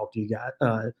happy to talk to you guys,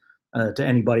 to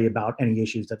anybody about any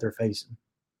issues that they're facing.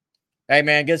 Hey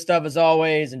man, good stuff as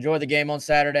always. Enjoy the game on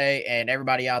Saturday, and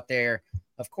everybody out there,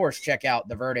 of course, check out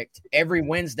The Verdict every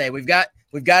Wednesday. We've got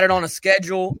it on a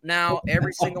schedule now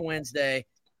every single Wednesday.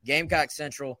 Gamecock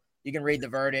Central. You can read The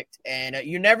Verdict, and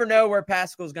you never know where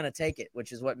Paschal's going to take it,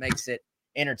 which is what makes it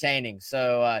entertaining.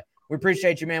 So we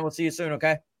appreciate you, man. We'll see you soon.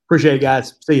 Okay. Appreciate it,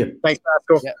 guys. See you. Thanks,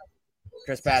 Paschal. Yep.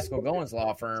 Chris Paschal, Goins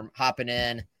Law Firm, hopping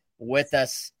in with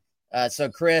us. So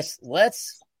Chris,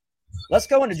 let's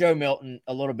go into Joe Milton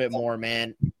a little bit more,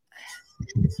 man.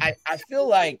 I feel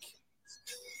like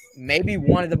maybe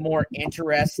one of the more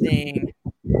interesting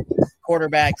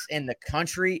quarterbacks in the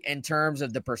country in terms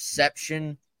of the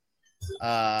perception.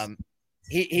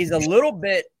 He's a little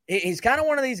bit – he's kind of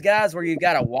one of these guys where you've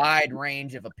got a wide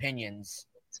range of opinions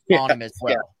on him as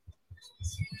well.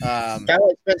 Kind of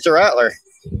like Spencer Rattler.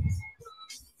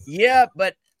 Yeah,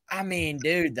 but, I mean,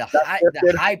 dude, the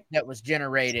hype that was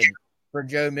generated for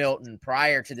Joe Milton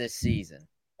prior to this season.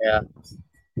 Yeah.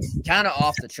 Kind of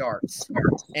off the charts.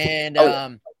 And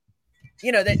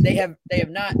they have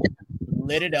not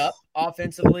lit it up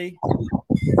offensively.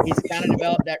 He's kind of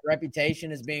developed that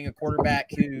reputation as being a quarterback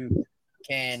who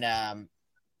can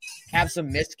have some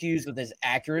miscues with his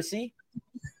accuracy.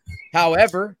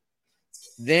 However,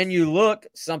 then you look,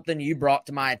 something you brought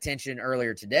to my attention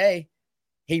earlier today,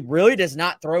 he really does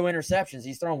not throw interceptions.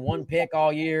 He's thrown one pick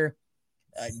all year.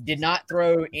 Did not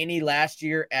throw any last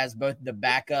year as both the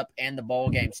backup and the bowl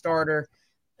game starter.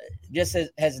 Just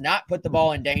has not put the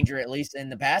ball in danger, at least in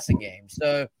the passing game.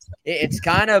 So it's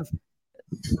kind of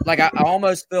like I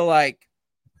almost feel like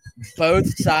both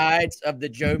sides of the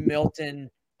Joe Milton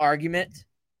argument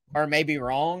are maybe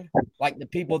wrong. Like the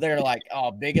people that are like,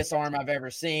 oh, biggest arm I've ever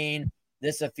seen.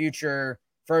 This is a future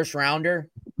first rounder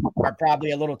are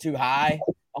probably a little too high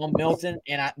on Milton.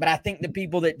 But I think the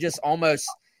people that just almost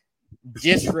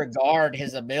disregard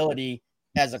his ability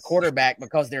as a quarterback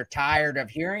because they're tired of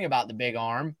hearing about the big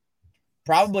arm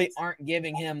probably aren't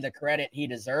giving him the credit he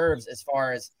deserves as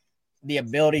far as the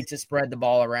ability to spread the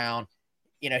ball around.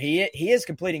 He is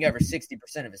completing over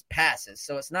 60% of his passes.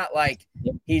 So it's not like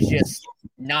he's just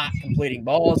not completing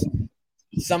balls.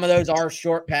 Some of those are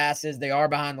short passes. They are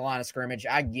behind the line of scrimmage.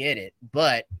 I get it.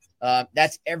 But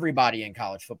that's everybody in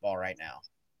college football right now.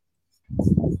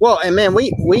 Well, and man,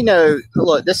 we know,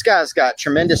 look, this guy's got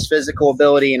tremendous physical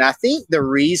ability. And I think the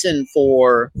reason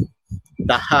for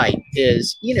the hype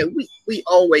is, we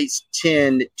always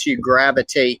tend to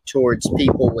gravitate towards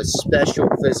people with special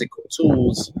physical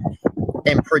tools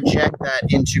and project that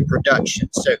into production.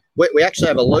 So we actually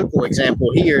have a local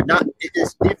example here.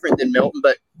 It's different than Milton,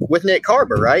 but with Nick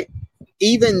Carver, right?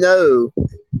 Even though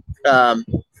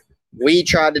we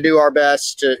tried to do our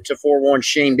best to forewarn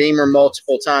Shane Beamer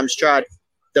multiple times,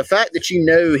 the fact that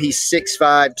he's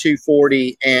 6'5",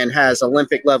 240 and has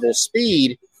Olympic level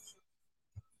speed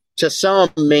to some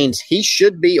means he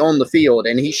should be on the field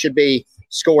and he should be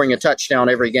scoring a touchdown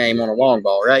every game on a long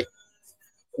ball, right?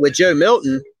 With Joe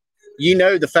Milton,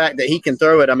 the fact that he can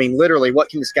throw it. I mean, literally, what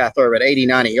can this guy throw at 80,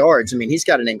 90 yards? I mean, he's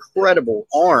got an incredible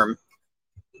arm.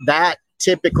 That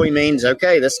typically means,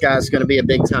 okay, this guy's going to be a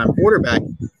big-time quarterback.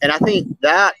 And I think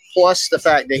that plus the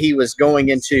fact that he was going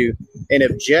into an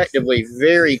objectively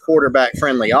very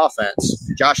quarterback-friendly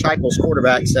offense. Josh Heupel's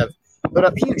quarterbacks have put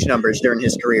up huge numbers during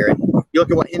his career. And you look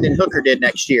at what Hendon Hooker did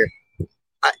next year.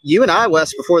 You and I,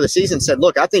 Wes, before the season said,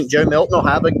 look, I think Joe Milton will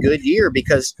have a good year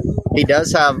because he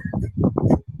does have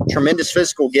tremendous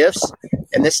physical gifts,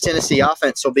 and this Tennessee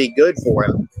offense will be good for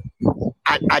him.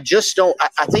 I just don't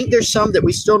 – I think there's some that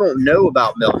we still don't know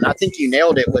about Milton. I think you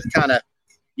nailed it with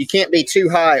you can't be too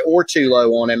high or too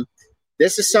low on him.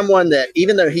 This is someone that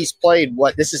even though he's played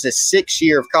this is his 6th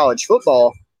year of college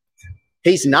football,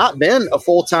 he's not been a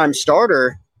full-time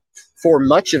starter for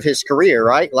much of his career,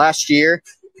 right? Last year,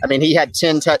 I mean, he had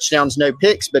 10 touchdowns, no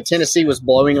picks, but Tennessee was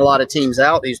blowing a lot of teams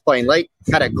out. He was playing late,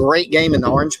 had a great game in the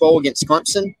Orange Bowl against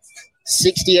Clemson,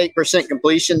 68%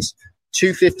 completions,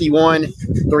 251,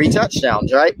 3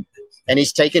 touchdowns, right? And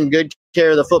he's taken good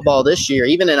care of the football this year.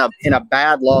 Even in a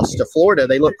bad loss to Florida,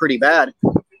 they look pretty bad.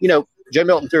 Joe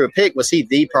Milton threw a pick. Was he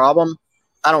the problem?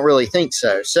 I don't really think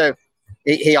so. So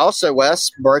he also, Wes,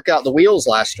 broke out the wheels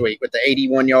last week with the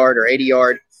 81-yard or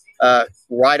 80-yard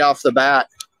right off the bat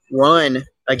run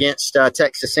against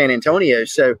Texas San Antonio.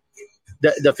 So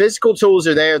the physical tools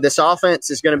are there. This offense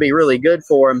is going to be really good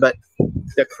for him. But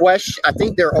the question, I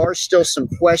think there are still some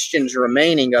questions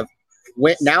remaining of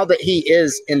now that he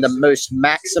is in the most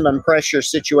maximum pressure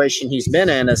situation he's been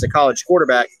in as a college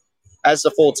quarterback, as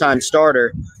the full-time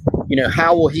starter,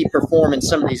 how will he perform in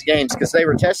some of these games? Because they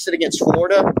were tested against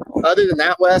Florida. Other than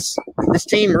that, Wes, this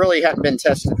team really hadn't been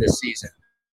tested this season.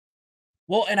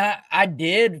 Well, and I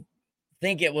did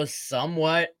think it was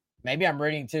somewhat, maybe I'm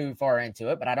reading too far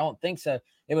into it, but I don't think so.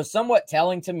 It was somewhat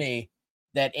telling to me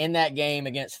that in that game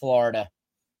against Florida,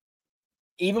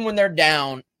 even when they're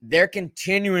down, they're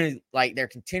continually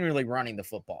running the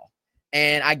football.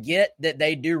 And I get that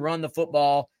they do run the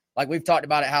football. Like we've talked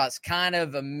about it, how it's kind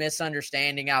of a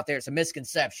misunderstanding out there. It's a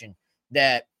misconception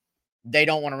that they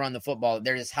don't want to run the football.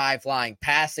 They're this high-flying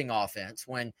passing offense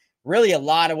when really a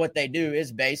lot of what they do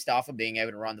is based off of being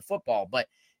able to run the football. But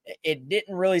it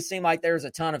didn't really seem like there was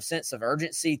a ton of sense of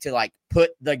urgency to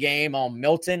put the game on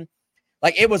Milton.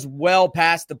 It was well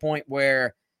past the point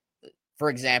where, for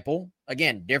example,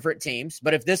 again, different teams,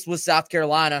 but if this was South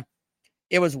Carolina,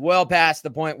 it was well past the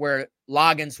point where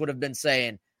Loggins would have been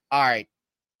saying, all right,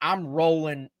 I'm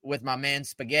rolling with my man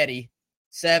Spaghetti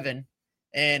 7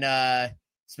 and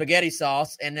spaghetti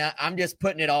sauce, and I'm just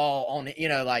putting it all on,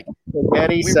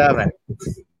 Spaghetti 7.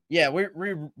 Yeah,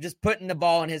 we're just putting the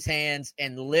ball in his hands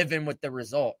and living with the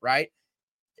result, right?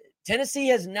 Tennessee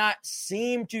has not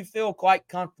seemed to feel quite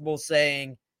comfortable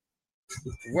saying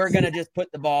we're going to just put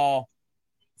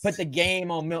the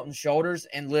game on Milton's shoulders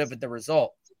and live with the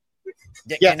result.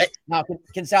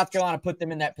 Can South Carolina put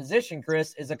them in that position,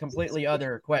 Chris, is a completely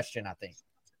other question, I think.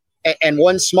 And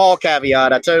one small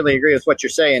caveat, I totally agree with what you're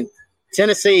saying.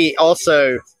 Tennessee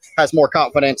also has more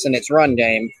confidence in its run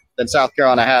game than South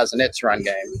Carolina has in its run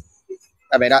game.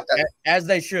 I mean, as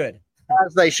they should.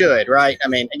 As they should, right? I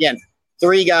mean, again,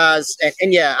 3 guys,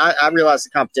 and I realize the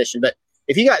competition, but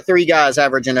if you got 3 guys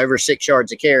averaging over 6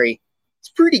 yards a carry, it's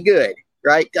pretty good,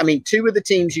 right? I mean, 2 of the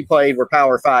teams you played were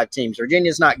Power 5 teams.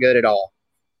 Virginia's not good at all.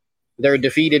 They're a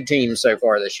defeated team so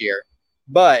far this year,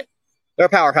 but they're a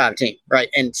Power 5 team, right?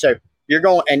 And so you're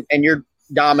going and you're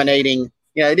dominating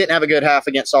You know, they didn't have a good half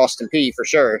against Austin Peay for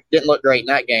sure. Didn't look great in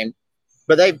that game,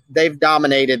 but they've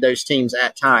dominated those teams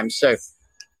at times. So,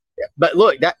 but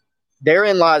look, that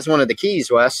therein lies one of the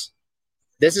keys, Wes.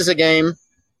 This is a game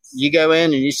you go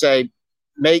in and you say,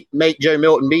 make Joe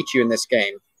Milton beat you in this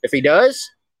game. If he does,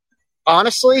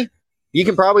 honestly, you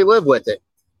can probably live with it.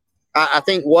 I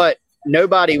think what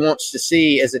nobody wants to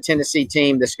see is a Tennessee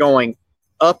team that's going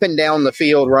up and down the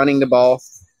field running the ball,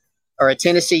 or a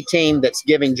Tennessee team that's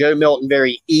giving Joe Milton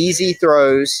very easy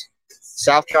throws.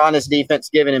 South Carolina's defense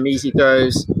giving him easy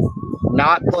throws,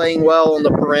 not playing well on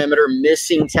the perimeter,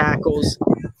 missing tackles.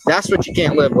 That's what you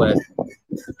can't live with.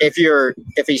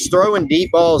 If he's throwing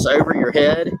deep balls over your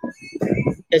head,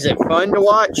 is it fun to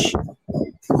watch?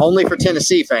 Only for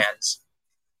Tennessee fans.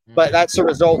 But that's a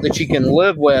result that you can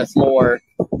live with more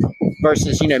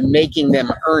versus, you know, making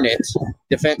them earn it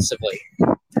defensively.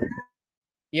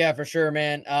 Yeah, for sure,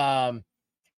 man.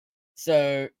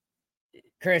 So,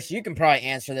 Chris, you can probably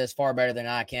answer this far better than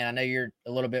I can. I know you're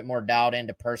a little bit more dialed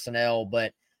into personnel,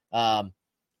 but,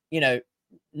 you know,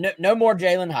 no more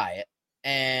Jalin Hyatt.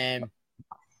 And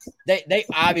they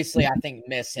obviously, I think,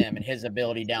 miss him and his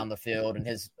ability down the field and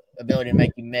his ability to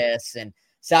make you miss. And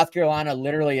South Carolina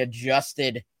literally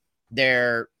adjusted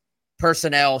their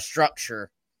personnel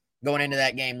structure going into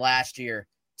that game last year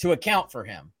to account for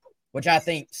him, which I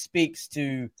think speaks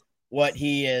to what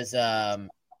he is,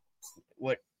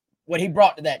 what he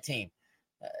brought to that team.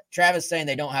 Travis saying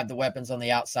they don't have the weapons on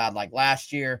the outside like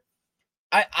last year.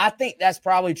 I think that's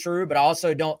probably true, but I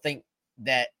also don't think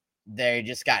that they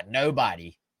just got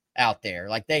nobody out there.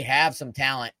 Like, they have some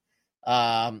talent,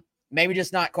 maybe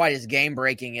just not quite as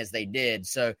game-breaking as they did.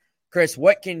 So, Chris,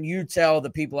 what can you tell the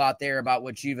people out there about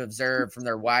what you've observed from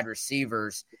their wide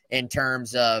receivers in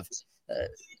terms of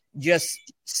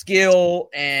just skill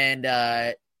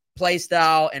and play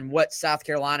style and what South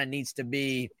Carolina needs to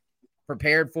be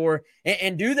prepared for?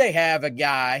 And do they have a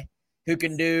guy who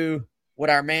can do what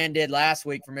our man did last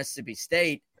week for Mississippi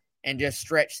State and just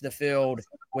stretch the field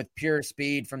with pure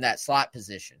speed from that slot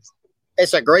position?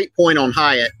 It's a great point on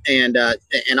Hyatt, and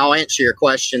I'll answer your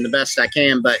question the best I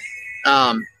can. But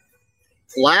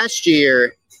last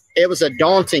year, it was a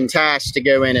daunting task to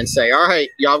go in and say, all right,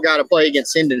 y'all got to play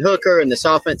against Hendon Hooker and this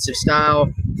offensive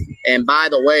style. And by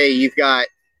the way, you've got,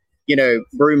 you know,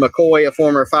 Brew McCoy, a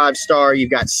former 5-star.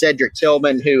 You've got Cedric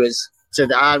Tillman, who is, to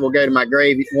the eye will go to my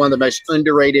grave, one of the most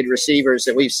underrated receivers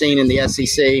that we've seen in the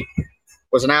SEC.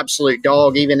 Was an absolute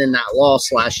dog even in that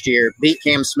loss last year. Beat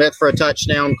Cam Smith for a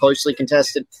touchdown, closely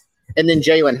contested. And then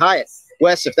Jalin Hyatt.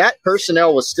 Wes, if that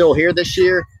personnel was still here this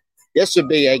year, this would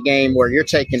be a game where you're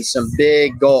taking some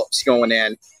big gulps going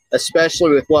in,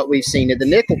 especially with what we've seen in the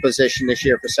nickel position this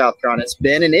year for South Carolina. It's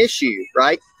been an issue,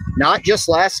 right? Not just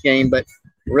last game, but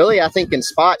really I think in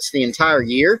spots the entire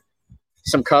year.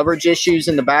 Some coverage issues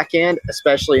in the back end,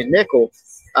 especially at nickel.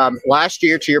 Last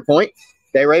year, to your point,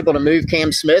 they were able to move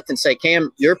Cam Smith and say,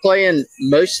 Cam, you're playing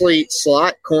mostly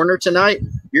slot corner tonight.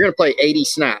 You're going to play 80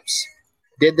 snaps.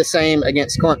 Did the same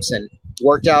against Clemson.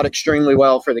 Worked out extremely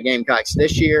well for the Gamecocks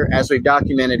this year. As we've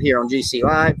documented here on GC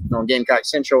Live and on Gamecock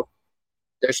Central,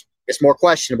 it's more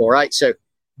questionable, right? So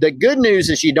the good news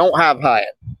is you don't have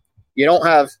Hyatt. You don't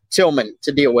have Tillman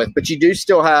to deal with, but you do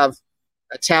still have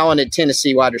a talented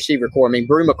Tennessee wide receiver core. I mean,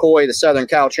 Brew McCoy, the Southern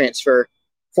Cal transfer,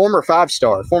 former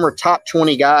 5-star, former top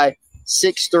 20 guy,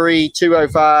 6'3",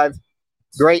 205,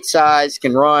 great size,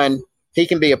 can run. He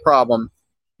can be a problem.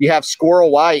 You have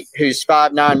Squirrel White, who's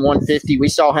 5'9", 150. We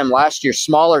saw him last year,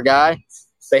 smaller guy,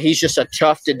 but he's just a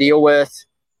tough to deal with,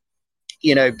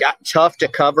 you know, tough to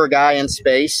cover guy in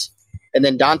space. And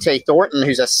then Dante Thornton,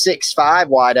 who's a 6'5"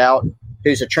 wideout,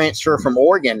 who's a transfer from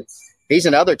Oregon. He's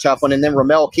another tough one. And then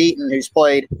Ramel Keaton, who's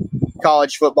played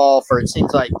college football for, it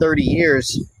seems like, 30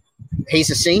 years. He's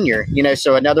a senior, you know,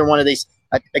 so another one of these.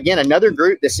 Again, another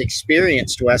group that's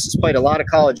experienced, Wes, has played a lot of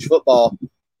college football.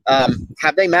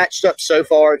 Have they matched up so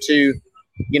far to,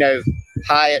 you know,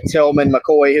 Hyatt, Tillman,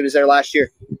 McCoy, who was there last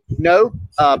year? No,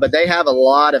 but they have a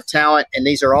lot of talent, and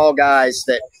these are all guys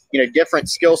that, you know, different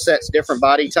skill sets, different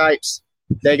body types.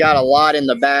 They got a lot in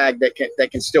the bag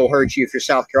that can still hurt you for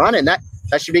South Carolina, and that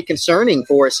should be concerning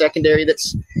for a secondary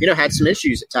that's, you know, had some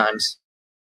issues at times.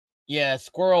 Yeah,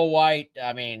 Squirrel White,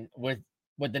 I mean, with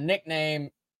the nickname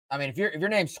 – I mean, if your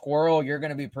name's Squirrel, you're going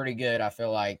to be pretty good, I feel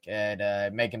like,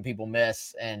 at making people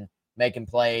miss and making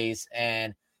plays.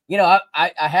 And, you know,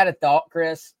 I had a thought,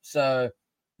 Chris. So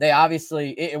they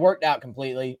obviously – it worked out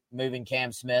completely, moving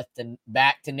Cam Smith and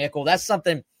back to nickel. That's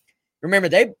something – remember,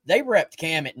 they repped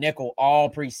Cam at nickel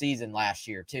all preseason last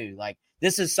year too. Like,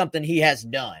 this is something he has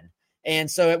done.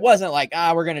 And so it wasn't like,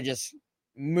 we're going to just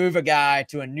move a guy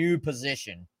to a new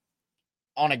position.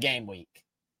 on a game week.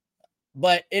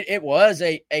 But it was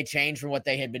a change from what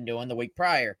they had been doing the week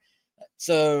prior.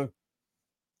 So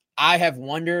I have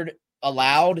wondered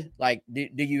aloud, like, do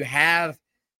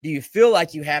you feel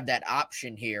like you have that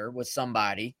option here with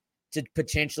somebody to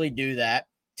potentially do that,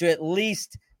 to at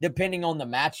least, depending on the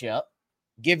matchup,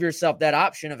 give yourself that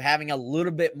option of having a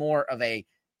little bit more of a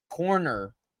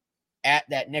corner at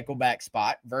that nickelback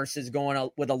spot versus going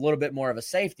with a little bit more of a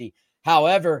safety.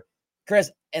 However,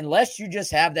 Chris, unless you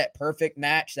just have that perfect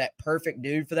match, that perfect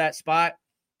dude for that spot,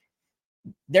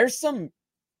 there's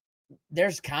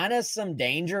kind of some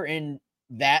danger in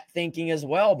that thinking as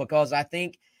well, because I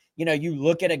think, you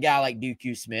look at a guy like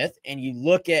Dooku Smith and you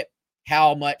look at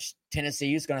how much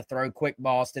Tennessee is going to throw quick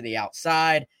balls to the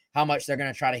outside, how much they're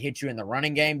going to try to hit you in the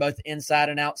running game, both inside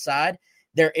and outside.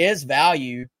 There is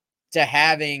value to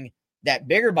having that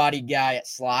bigger body guy at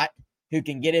slot who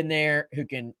can get in there, who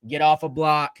can get off a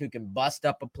block, who can bust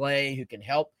up a play, who can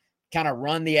help kind of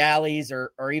run the alleys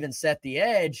or even set the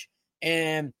edge.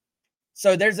 And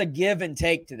so there's a give and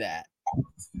take to that.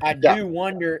 I do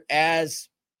wonder as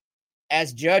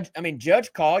Judge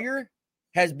Collier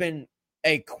has been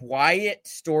a quiet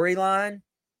storyline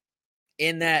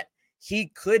in that he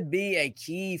could be a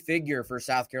key figure for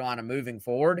South Carolina moving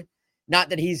forward. Not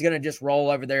that he's going to just roll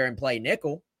over there and play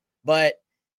nickel, but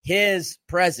his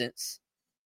presence.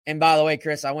 And by the way,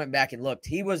 Chris, I went back and looked.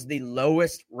 He was the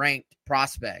lowest ranked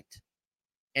prospect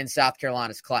in South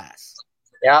Carolina's class.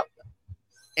 Yeah.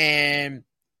 And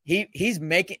he's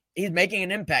making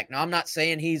an impact. Now, I'm not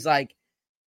saying he's like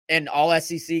an all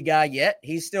SEC guy yet.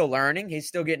 He's still learning. He's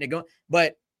still getting it going.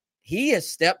 But he has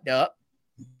stepped up.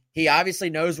 He obviously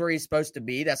knows where he's supposed to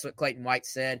be. That's what Clayton White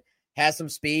said. Has some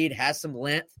speed, has some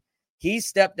length. He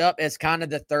stepped up as kind of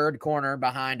the third corner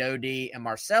behind OD and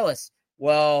Marcellus.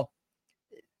 Well,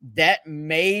 that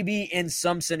maybe in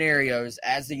some scenarios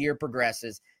as the year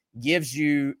progresses gives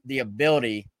you the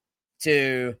ability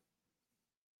to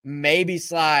maybe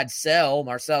sell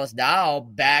Marcellus Dial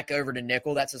back over to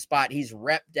nickel. That's a spot he's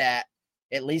repped at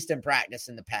least in practice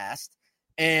in the past.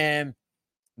 And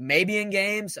maybe in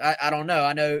games, I don't know.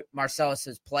 I know Marcellus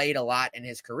has played a lot in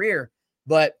his career,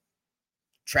 but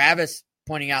Travis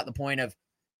pointing out the point of,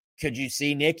 could you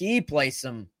see Nick E play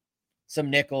some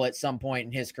nickel at some point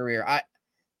in his career?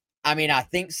 I mean, I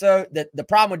think so. The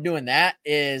problem with doing that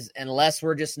is unless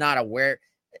we're just not aware,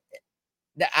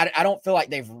 I don't feel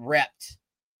like they've repped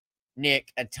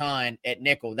Nick a ton at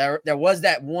nickel. There was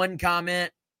that one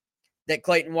comment that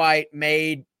Clayton White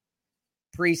made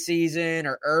preseason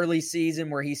or early season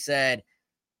where he said,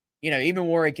 even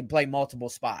Worry can play multiple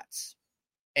spots.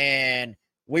 And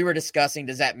we were discussing,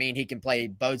 does that mean he can play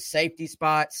both safety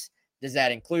spots? Does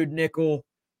that include nickel?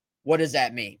 What does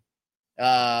that mean?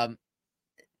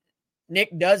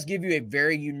 Nick does give you a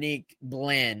very unique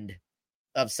blend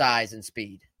of size and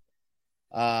speed.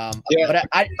 But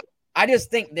I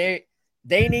just think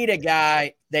they need a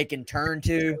guy they can turn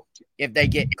to if they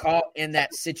get caught in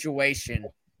that situation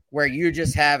where you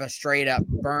just have a straight up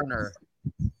burner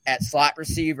at slot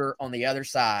receiver on the other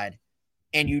side,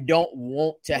 and you don't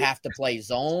want to have to play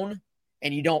zone,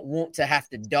 and you don't want to have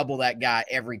to double that guy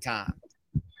every time.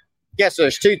 Yeah, so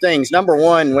there's two things. Number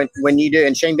one, when you do,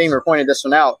 and Shane Beamer pointed this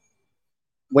one out,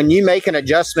 when you make an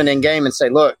adjustment in game and say,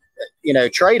 look,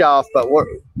 trade off, but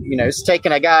it's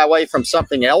taking a guy away from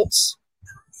something else.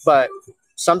 But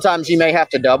sometimes you may have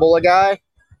to double a guy.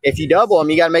 If you double him,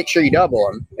 you got to make sure you double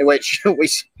him, in which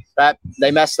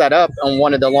they messed that up on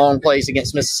one of the long plays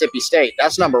against Mississippi State.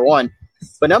 That's number one.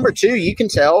 But number two, you can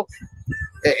tell,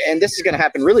 and this is going to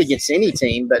happen really against any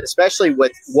team, but especially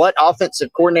with what offensive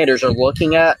coordinators are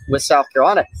looking at with South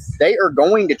Carolina, they are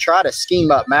going to try to scheme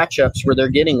up matchups where they're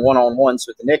getting one-on-ones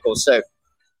with the nickels. So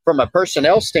from a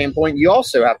personnel standpoint, you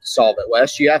also have to solve it,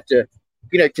 Wes. You have to,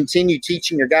 continue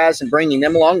teaching your guys and bringing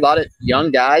them along. A lot of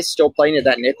young guys still playing at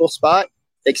that nickel spot,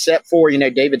 except for,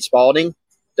 David Spalding.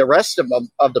 The rest of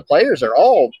the players are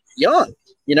all young.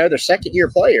 They're second-year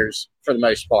players for the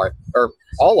most part, or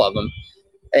all of them.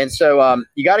 And so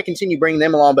you got to continue bringing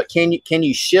them along. But can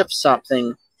you shift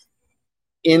something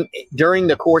during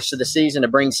the course of the season to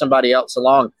bring somebody else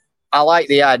along? I like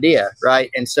the idea,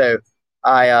 right? And so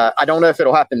I don't know if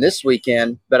it'll happen this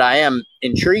weekend, but I am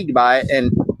intrigued by it.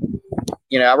 And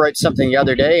I wrote something the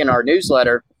other day in our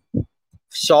newsletter.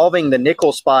 Solving the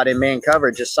nickel spot in man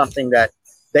coverage is something that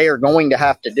they are going to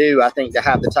have to do, I think, to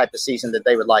have the type of season that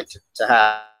they would like to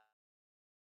have.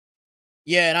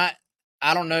 Yeah, and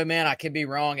I don't know, man. I could be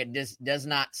wrong. It just does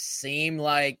not seem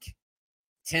like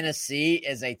Tennessee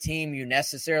is a team you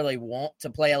necessarily want to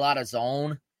play a lot of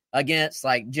zone against.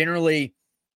 Like, generally,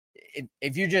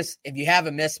 if you have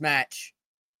a mismatch,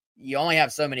 you only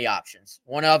have so many options.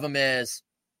 One of them is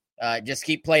just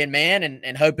keep playing man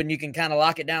and hoping you can kind of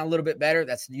lock it down a little bit better.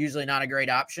 That's usually not a great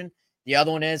option. The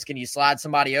other one is, can you slide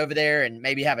somebody over there and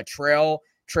maybe have a trail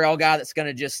guy that's going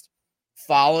to just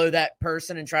follow that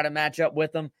person and try to match up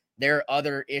with them? There are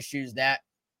other issues that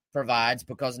provides,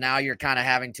 because now you're kind of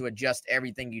having to adjust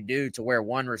everything you do to where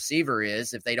one receiver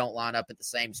is if they don't line up at the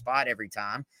same spot every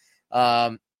time.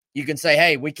 You can say,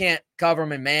 hey, we can't cover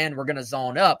them in man, we're going to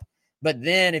zone up. But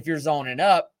then if you're zoning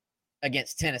up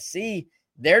against Tennessee,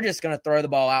 they're just going to throw the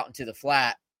ball out into the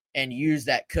flat and use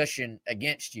that cushion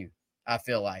against you, I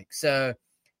feel like. So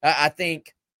I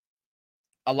think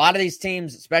a lot of these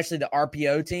teams, especially the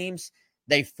RPO teams,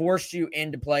 they force you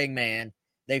into playing man.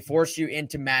 They force you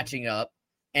into matching up,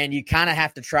 and you kind of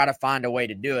have to try to find a way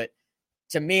to do it.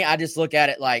 To me, I just look at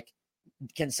it like,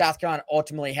 can South Carolina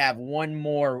ultimately have one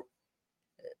more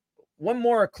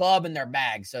club in their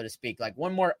bag, so to speak, like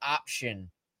one more option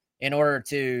in order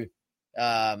to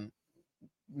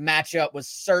match up with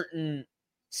certain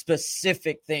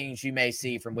specific things you may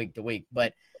see from week to week.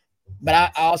 But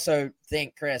I also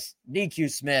think, Chris,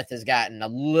 DQ Smith has gotten a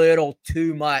little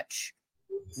too much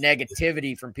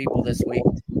negativity from people this week.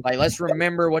 Like, let's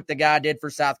remember what the guy did for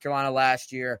South Carolina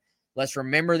last year. Let's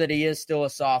remember that he is still a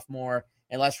sophomore,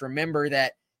 and let's remember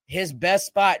that his best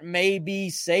spot may be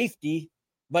safety,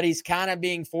 but he's kind of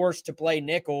being forced to play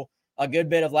nickel a good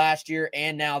bit of last year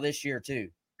and now this year too.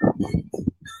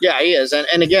 Yeah, he is.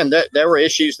 And again, there were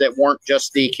issues that weren't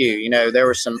just DQ. You know, there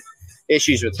were some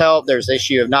issues with help. There's the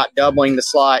issue of not doubling the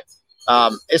slot.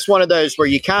 It's one of those where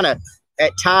you kind of,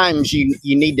 at times, you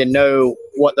need to know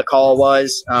what the call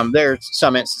was. There are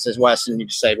some instances, Wes, and you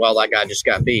just say, well, that guy just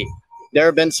got beat. There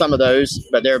have been some of those,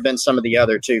 but there have been some of the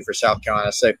other too for South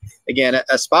Carolina. So, again,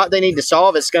 a spot they need to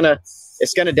solve. It's gonna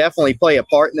definitely play a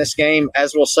part in this game,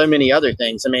 as will so many other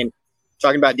things. I mean,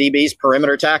 talking about DB's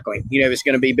perimeter tackling, you know, it's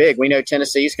going to be big. We know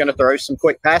Tennessee's going to throw some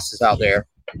quick passes out there.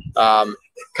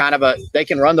 They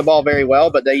can run the ball very well,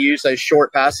 but they use those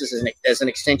short passes as an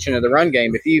extension of the run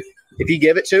game. If you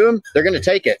give it to them, they're going to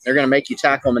take it. They're going to make you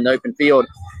tackle them in the open field.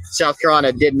 South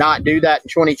Carolina did not do that in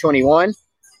 2021.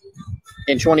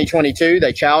 In 2022,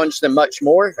 they challenged them much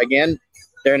more. Again,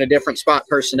 they're in a different spot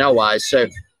personnel-wise. So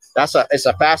it's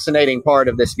a fascinating part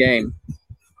of this game.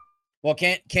 Well,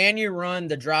 can you run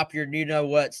the drop your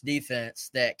you-know-what's defense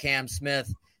that Cam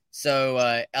Smith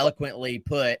so eloquently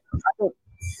put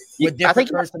with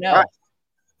different personnel?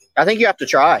 I think you have to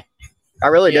try. I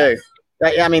really do.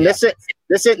 I mean, this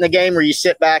isn't the game where you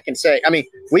sit back and say, I mean,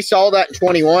 we saw that in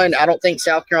 21. I don't think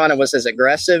South Carolina was as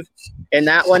aggressive in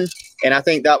that one. And I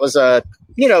think that was a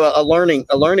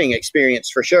learning experience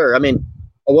for sure. I mean,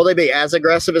 will they be as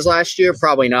aggressive as last year?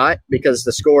 Probably not, because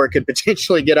the score could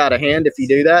potentially get out of hand if you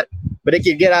do that. But it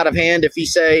could get out of hand if you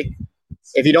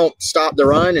don't stop the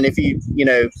run, and if you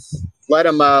let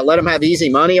them have easy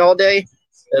money all day,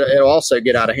 it'll also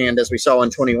get out of hand, as we saw in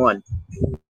 21.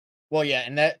 Well, yeah,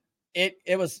 and that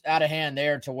it was out of hand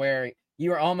there to where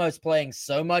you were almost playing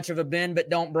so much of a bend but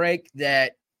don't break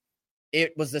that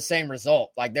it was the same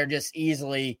result. Like, they're just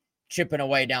easily chipping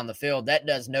away down the field. That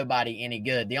does nobody any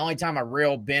good. The only time a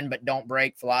real bend but don't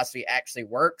break philosophy actually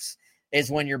works is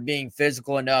when you're being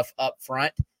physical enough up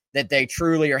front that they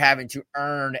truly are having to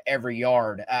earn every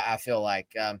yard, I feel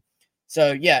like.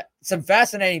 So, yeah, some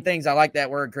fascinating things. I like that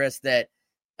word, Chris, that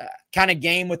kind of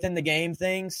game within the game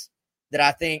things that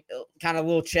I think kind of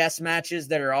little chess matches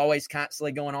that are always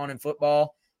constantly going on in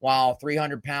football while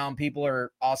 300-pound people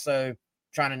are also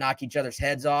trying to knock each other's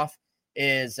heads off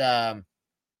is going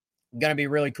to be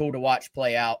really cool to watch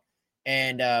play out.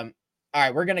 And, all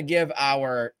right, we're going to give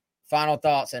our final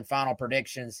thoughts and final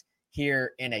predictions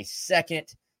here in a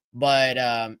second. But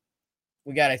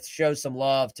we got to show some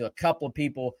love to a couple of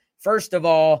people. First of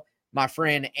all, my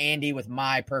friend Andy with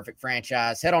My Perfect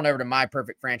Franchise. Head on over to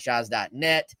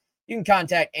myperfectfranchise.net. You can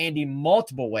contact Andy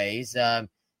multiple ways.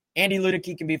 Andy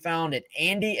Ludicky can be found at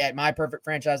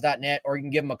andy@myperfectfranchise.net, or you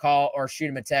can give him a call or shoot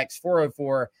him a text,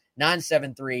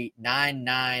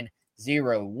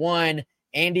 404-973-9901.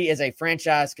 Andy is a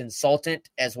franchise consultant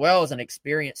as well as an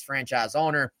experienced franchise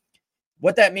owner.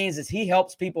 What that means is he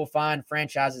helps people find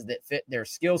franchises that fit their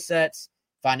skill sets,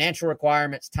 financial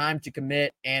requirements, time to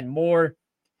commit, and more.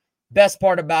 Best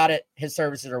part about it, his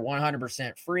services are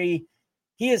 100% free.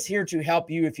 He is here to help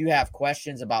you if you have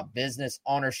questions about business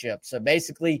ownership. So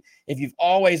basically, if you've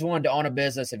always wanted to own a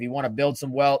business, if you want to build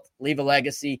some wealth, leave a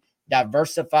legacy,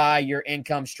 diversify your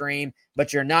income stream,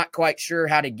 but you're not quite sure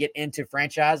how to get into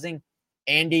franchising,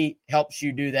 Andy helps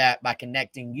you do that by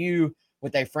connecting you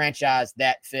with a franchise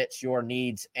that fits your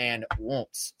needs and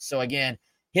wants. So again,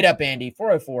 hit up Andy,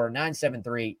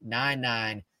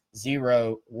 404-973-9901.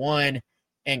 888-883-9701.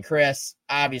 And Chris,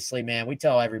 obviously, man, we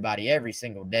tell everybody every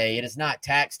single day, it is not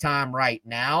tax time right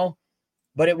now,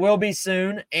 but it will be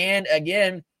soon. And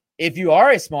again, if you are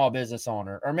a small business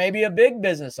owner or maybe a big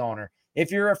business owner,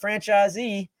 if you're a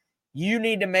franchisee, you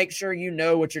need to make sure you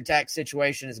know what your tax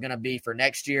situation is going to be for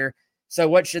next year. So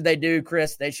what should they do,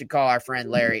 Chris? They should call our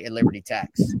friend Larry at Liberty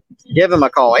Tax. Give him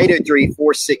a call,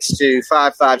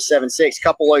 803-462-5576.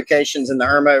 Couple locations in the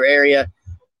Irmo area.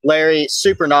 Larry,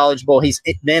 super knowledgeable. He's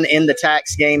been in the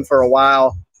tax game for a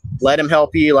while. Let him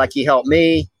help you like he helped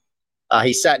me.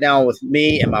 He sat down with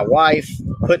me and my wife,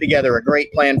 put together a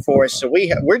great plan for us. So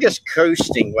we're just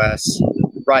coasting, Wes,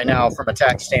 right now from a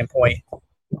tax standpoint.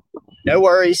 No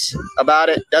worries about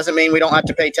it. Doesn't mean we don't have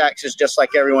to pay taxes just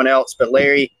like everyone else, but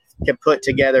Larry can put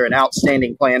together an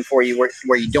outstanding plan for you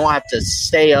where you don't have to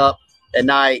stay up at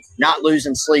night, not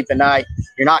losing sleep at night.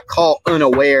 You're not caught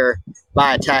unaware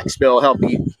by a tax bill. Help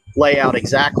you lay out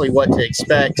exactly what to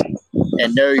expect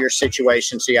and know your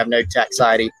situation so you have no tax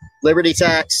anxiety. Liberty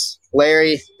Tax,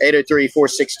 Larry,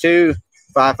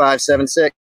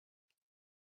 803-462-5576.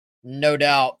 No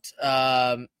doubt.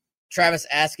 Travis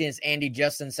asking, is Andy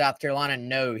just in South Carolina?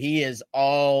 No, he is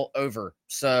all over.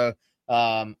 So,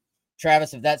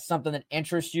 Travis, if that's something that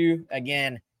interests you,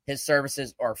 again, his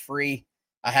services are free.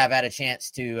 I have had a chance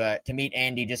to meet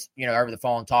Andy just, over the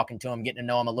phone, talking to him, getting to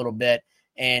know him a little bit,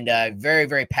 and very,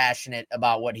 very passionate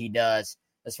about what he does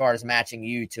as far as matching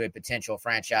you to a potential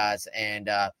franchise. And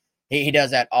he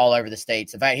does that all over the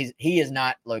states. In fact, he is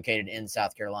not located in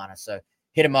South Carolina. So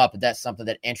hit him up if that's something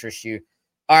that interests you.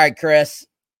 All right, Chris,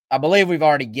 I believe we've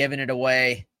already given it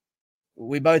away.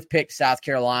 We both picked South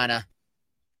Carolina.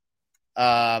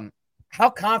 How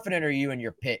confident are you in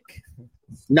your pick?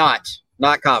 Not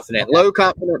confident. Okay. Low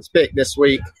confidence pick this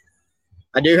week.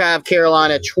 I do have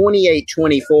Carolina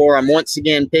 28-24. I'm once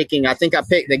again picking. I think I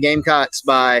picked the Gamecocks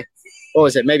by,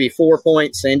 maybe 4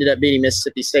 points. They ended up beating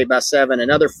Mississippi State by 7.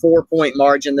 Another 4-point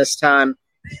margin this time.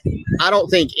 I don't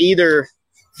think either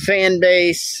fan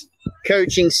base,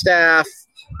 coaching staff,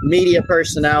 media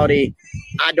personality,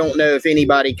 I don't know if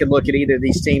anybody could look at either of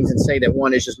these teams and say that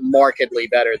one is just markedly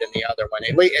better than the other one.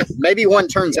 Maybe one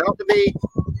turns out to be,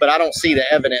 but I don't see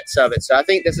the evidence of it. So I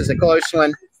think this is a close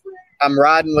one. I'm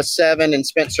riding with 7 and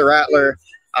Spencer Rattler.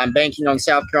 I'm banking on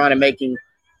South Carolina making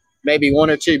maybe 1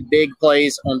 or 2 big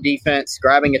plays on defense,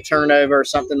 grabbing a turnover or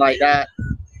something like that,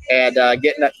 and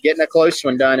getting a close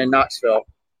one done in Knoxville.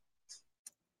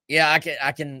 Yeah,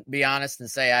 I can be honest and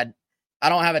say I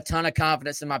don't have a ton of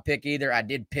confidence in my pick either. I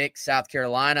did pick South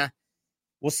Carolina.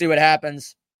 We'll see what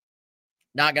happens.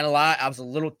 Not going to lie, I was a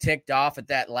little ticked off at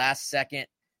that last-minute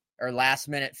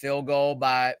field goal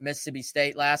by Mississippi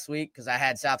State last week because I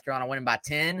had South Carolina winning by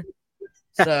 10.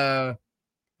 So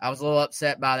I was a little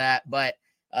upset by that. But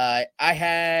I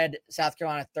had South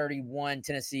Carolina 31,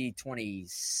 Tennessee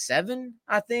 27,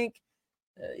 I think.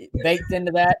 Baked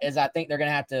into that is I think they're going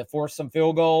to have to force some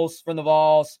field goals from the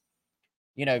Vols.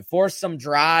 Force some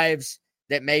drives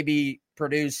that maybe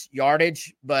produce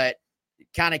yardage, but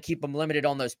kind of keep them limited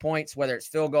on those points, whether it's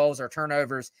field goals or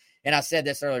turnovers. And I said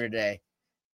this earlier today.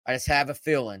 I just have a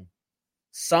feeling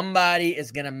somebody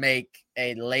is going to make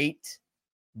a late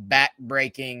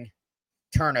back-breaking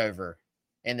turnover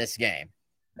in this game.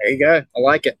 There you go. I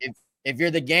like it. If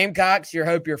you're the Gamecocks, you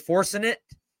hope you're forcing it.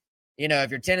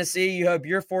 If you're Tennessee, you hope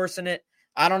you're forcing it.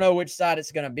 I don't know which side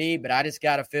it's going to be, but I just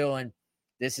got a feeling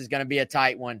this is going to be a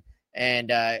tight one,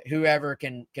 and whoever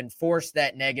can force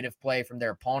that negative play from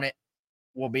their opponent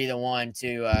will be the one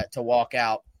to walk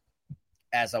out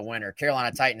as a winner.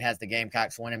 Carolina Titan has the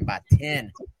Gamecocks winning by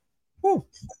 10. Whew.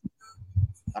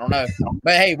 I don't know.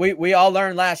 But, hey, we all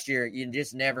learned last year you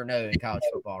just never know in college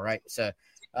football, right? So,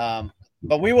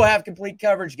 but we will have complete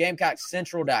coverage,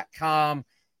 GamecockCentral.com.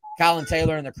 Colin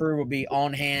Taylor and the crew will be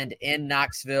on hand in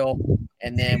Knoxville,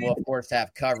 and then we'll, of course,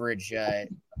 have coverage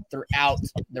throughout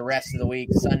the rest of the week,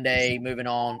 Sunday, moving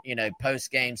on,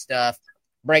 post-game stuff,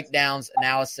 breakdowns,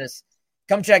 analysis.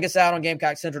 Come check us out on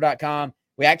GamecockCentral.com.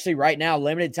 We actually, right now,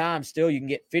 limited time still, you can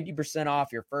get 50%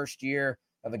 off your first year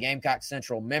of a Gamecock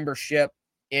Central membership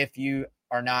if you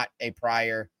are not a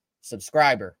prior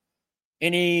subscriber.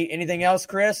 Anything else,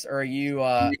 Chris, or are you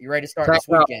ready to start this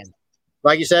weekend?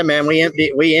 Like you said, man, we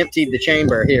emptied the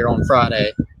chamber here on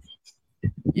Friday.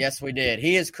 Yes, we did.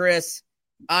 He is Chris.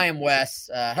 I am Wes.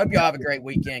 Hope you all have a great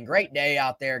weekend. Great day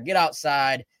out there. Get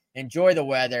outside. Enjoy the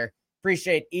weather.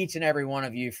 Appreciate each and every one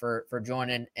of you for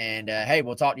joining. And, hey,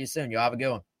 we'll talk to you soon. Y'all have a good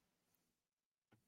one.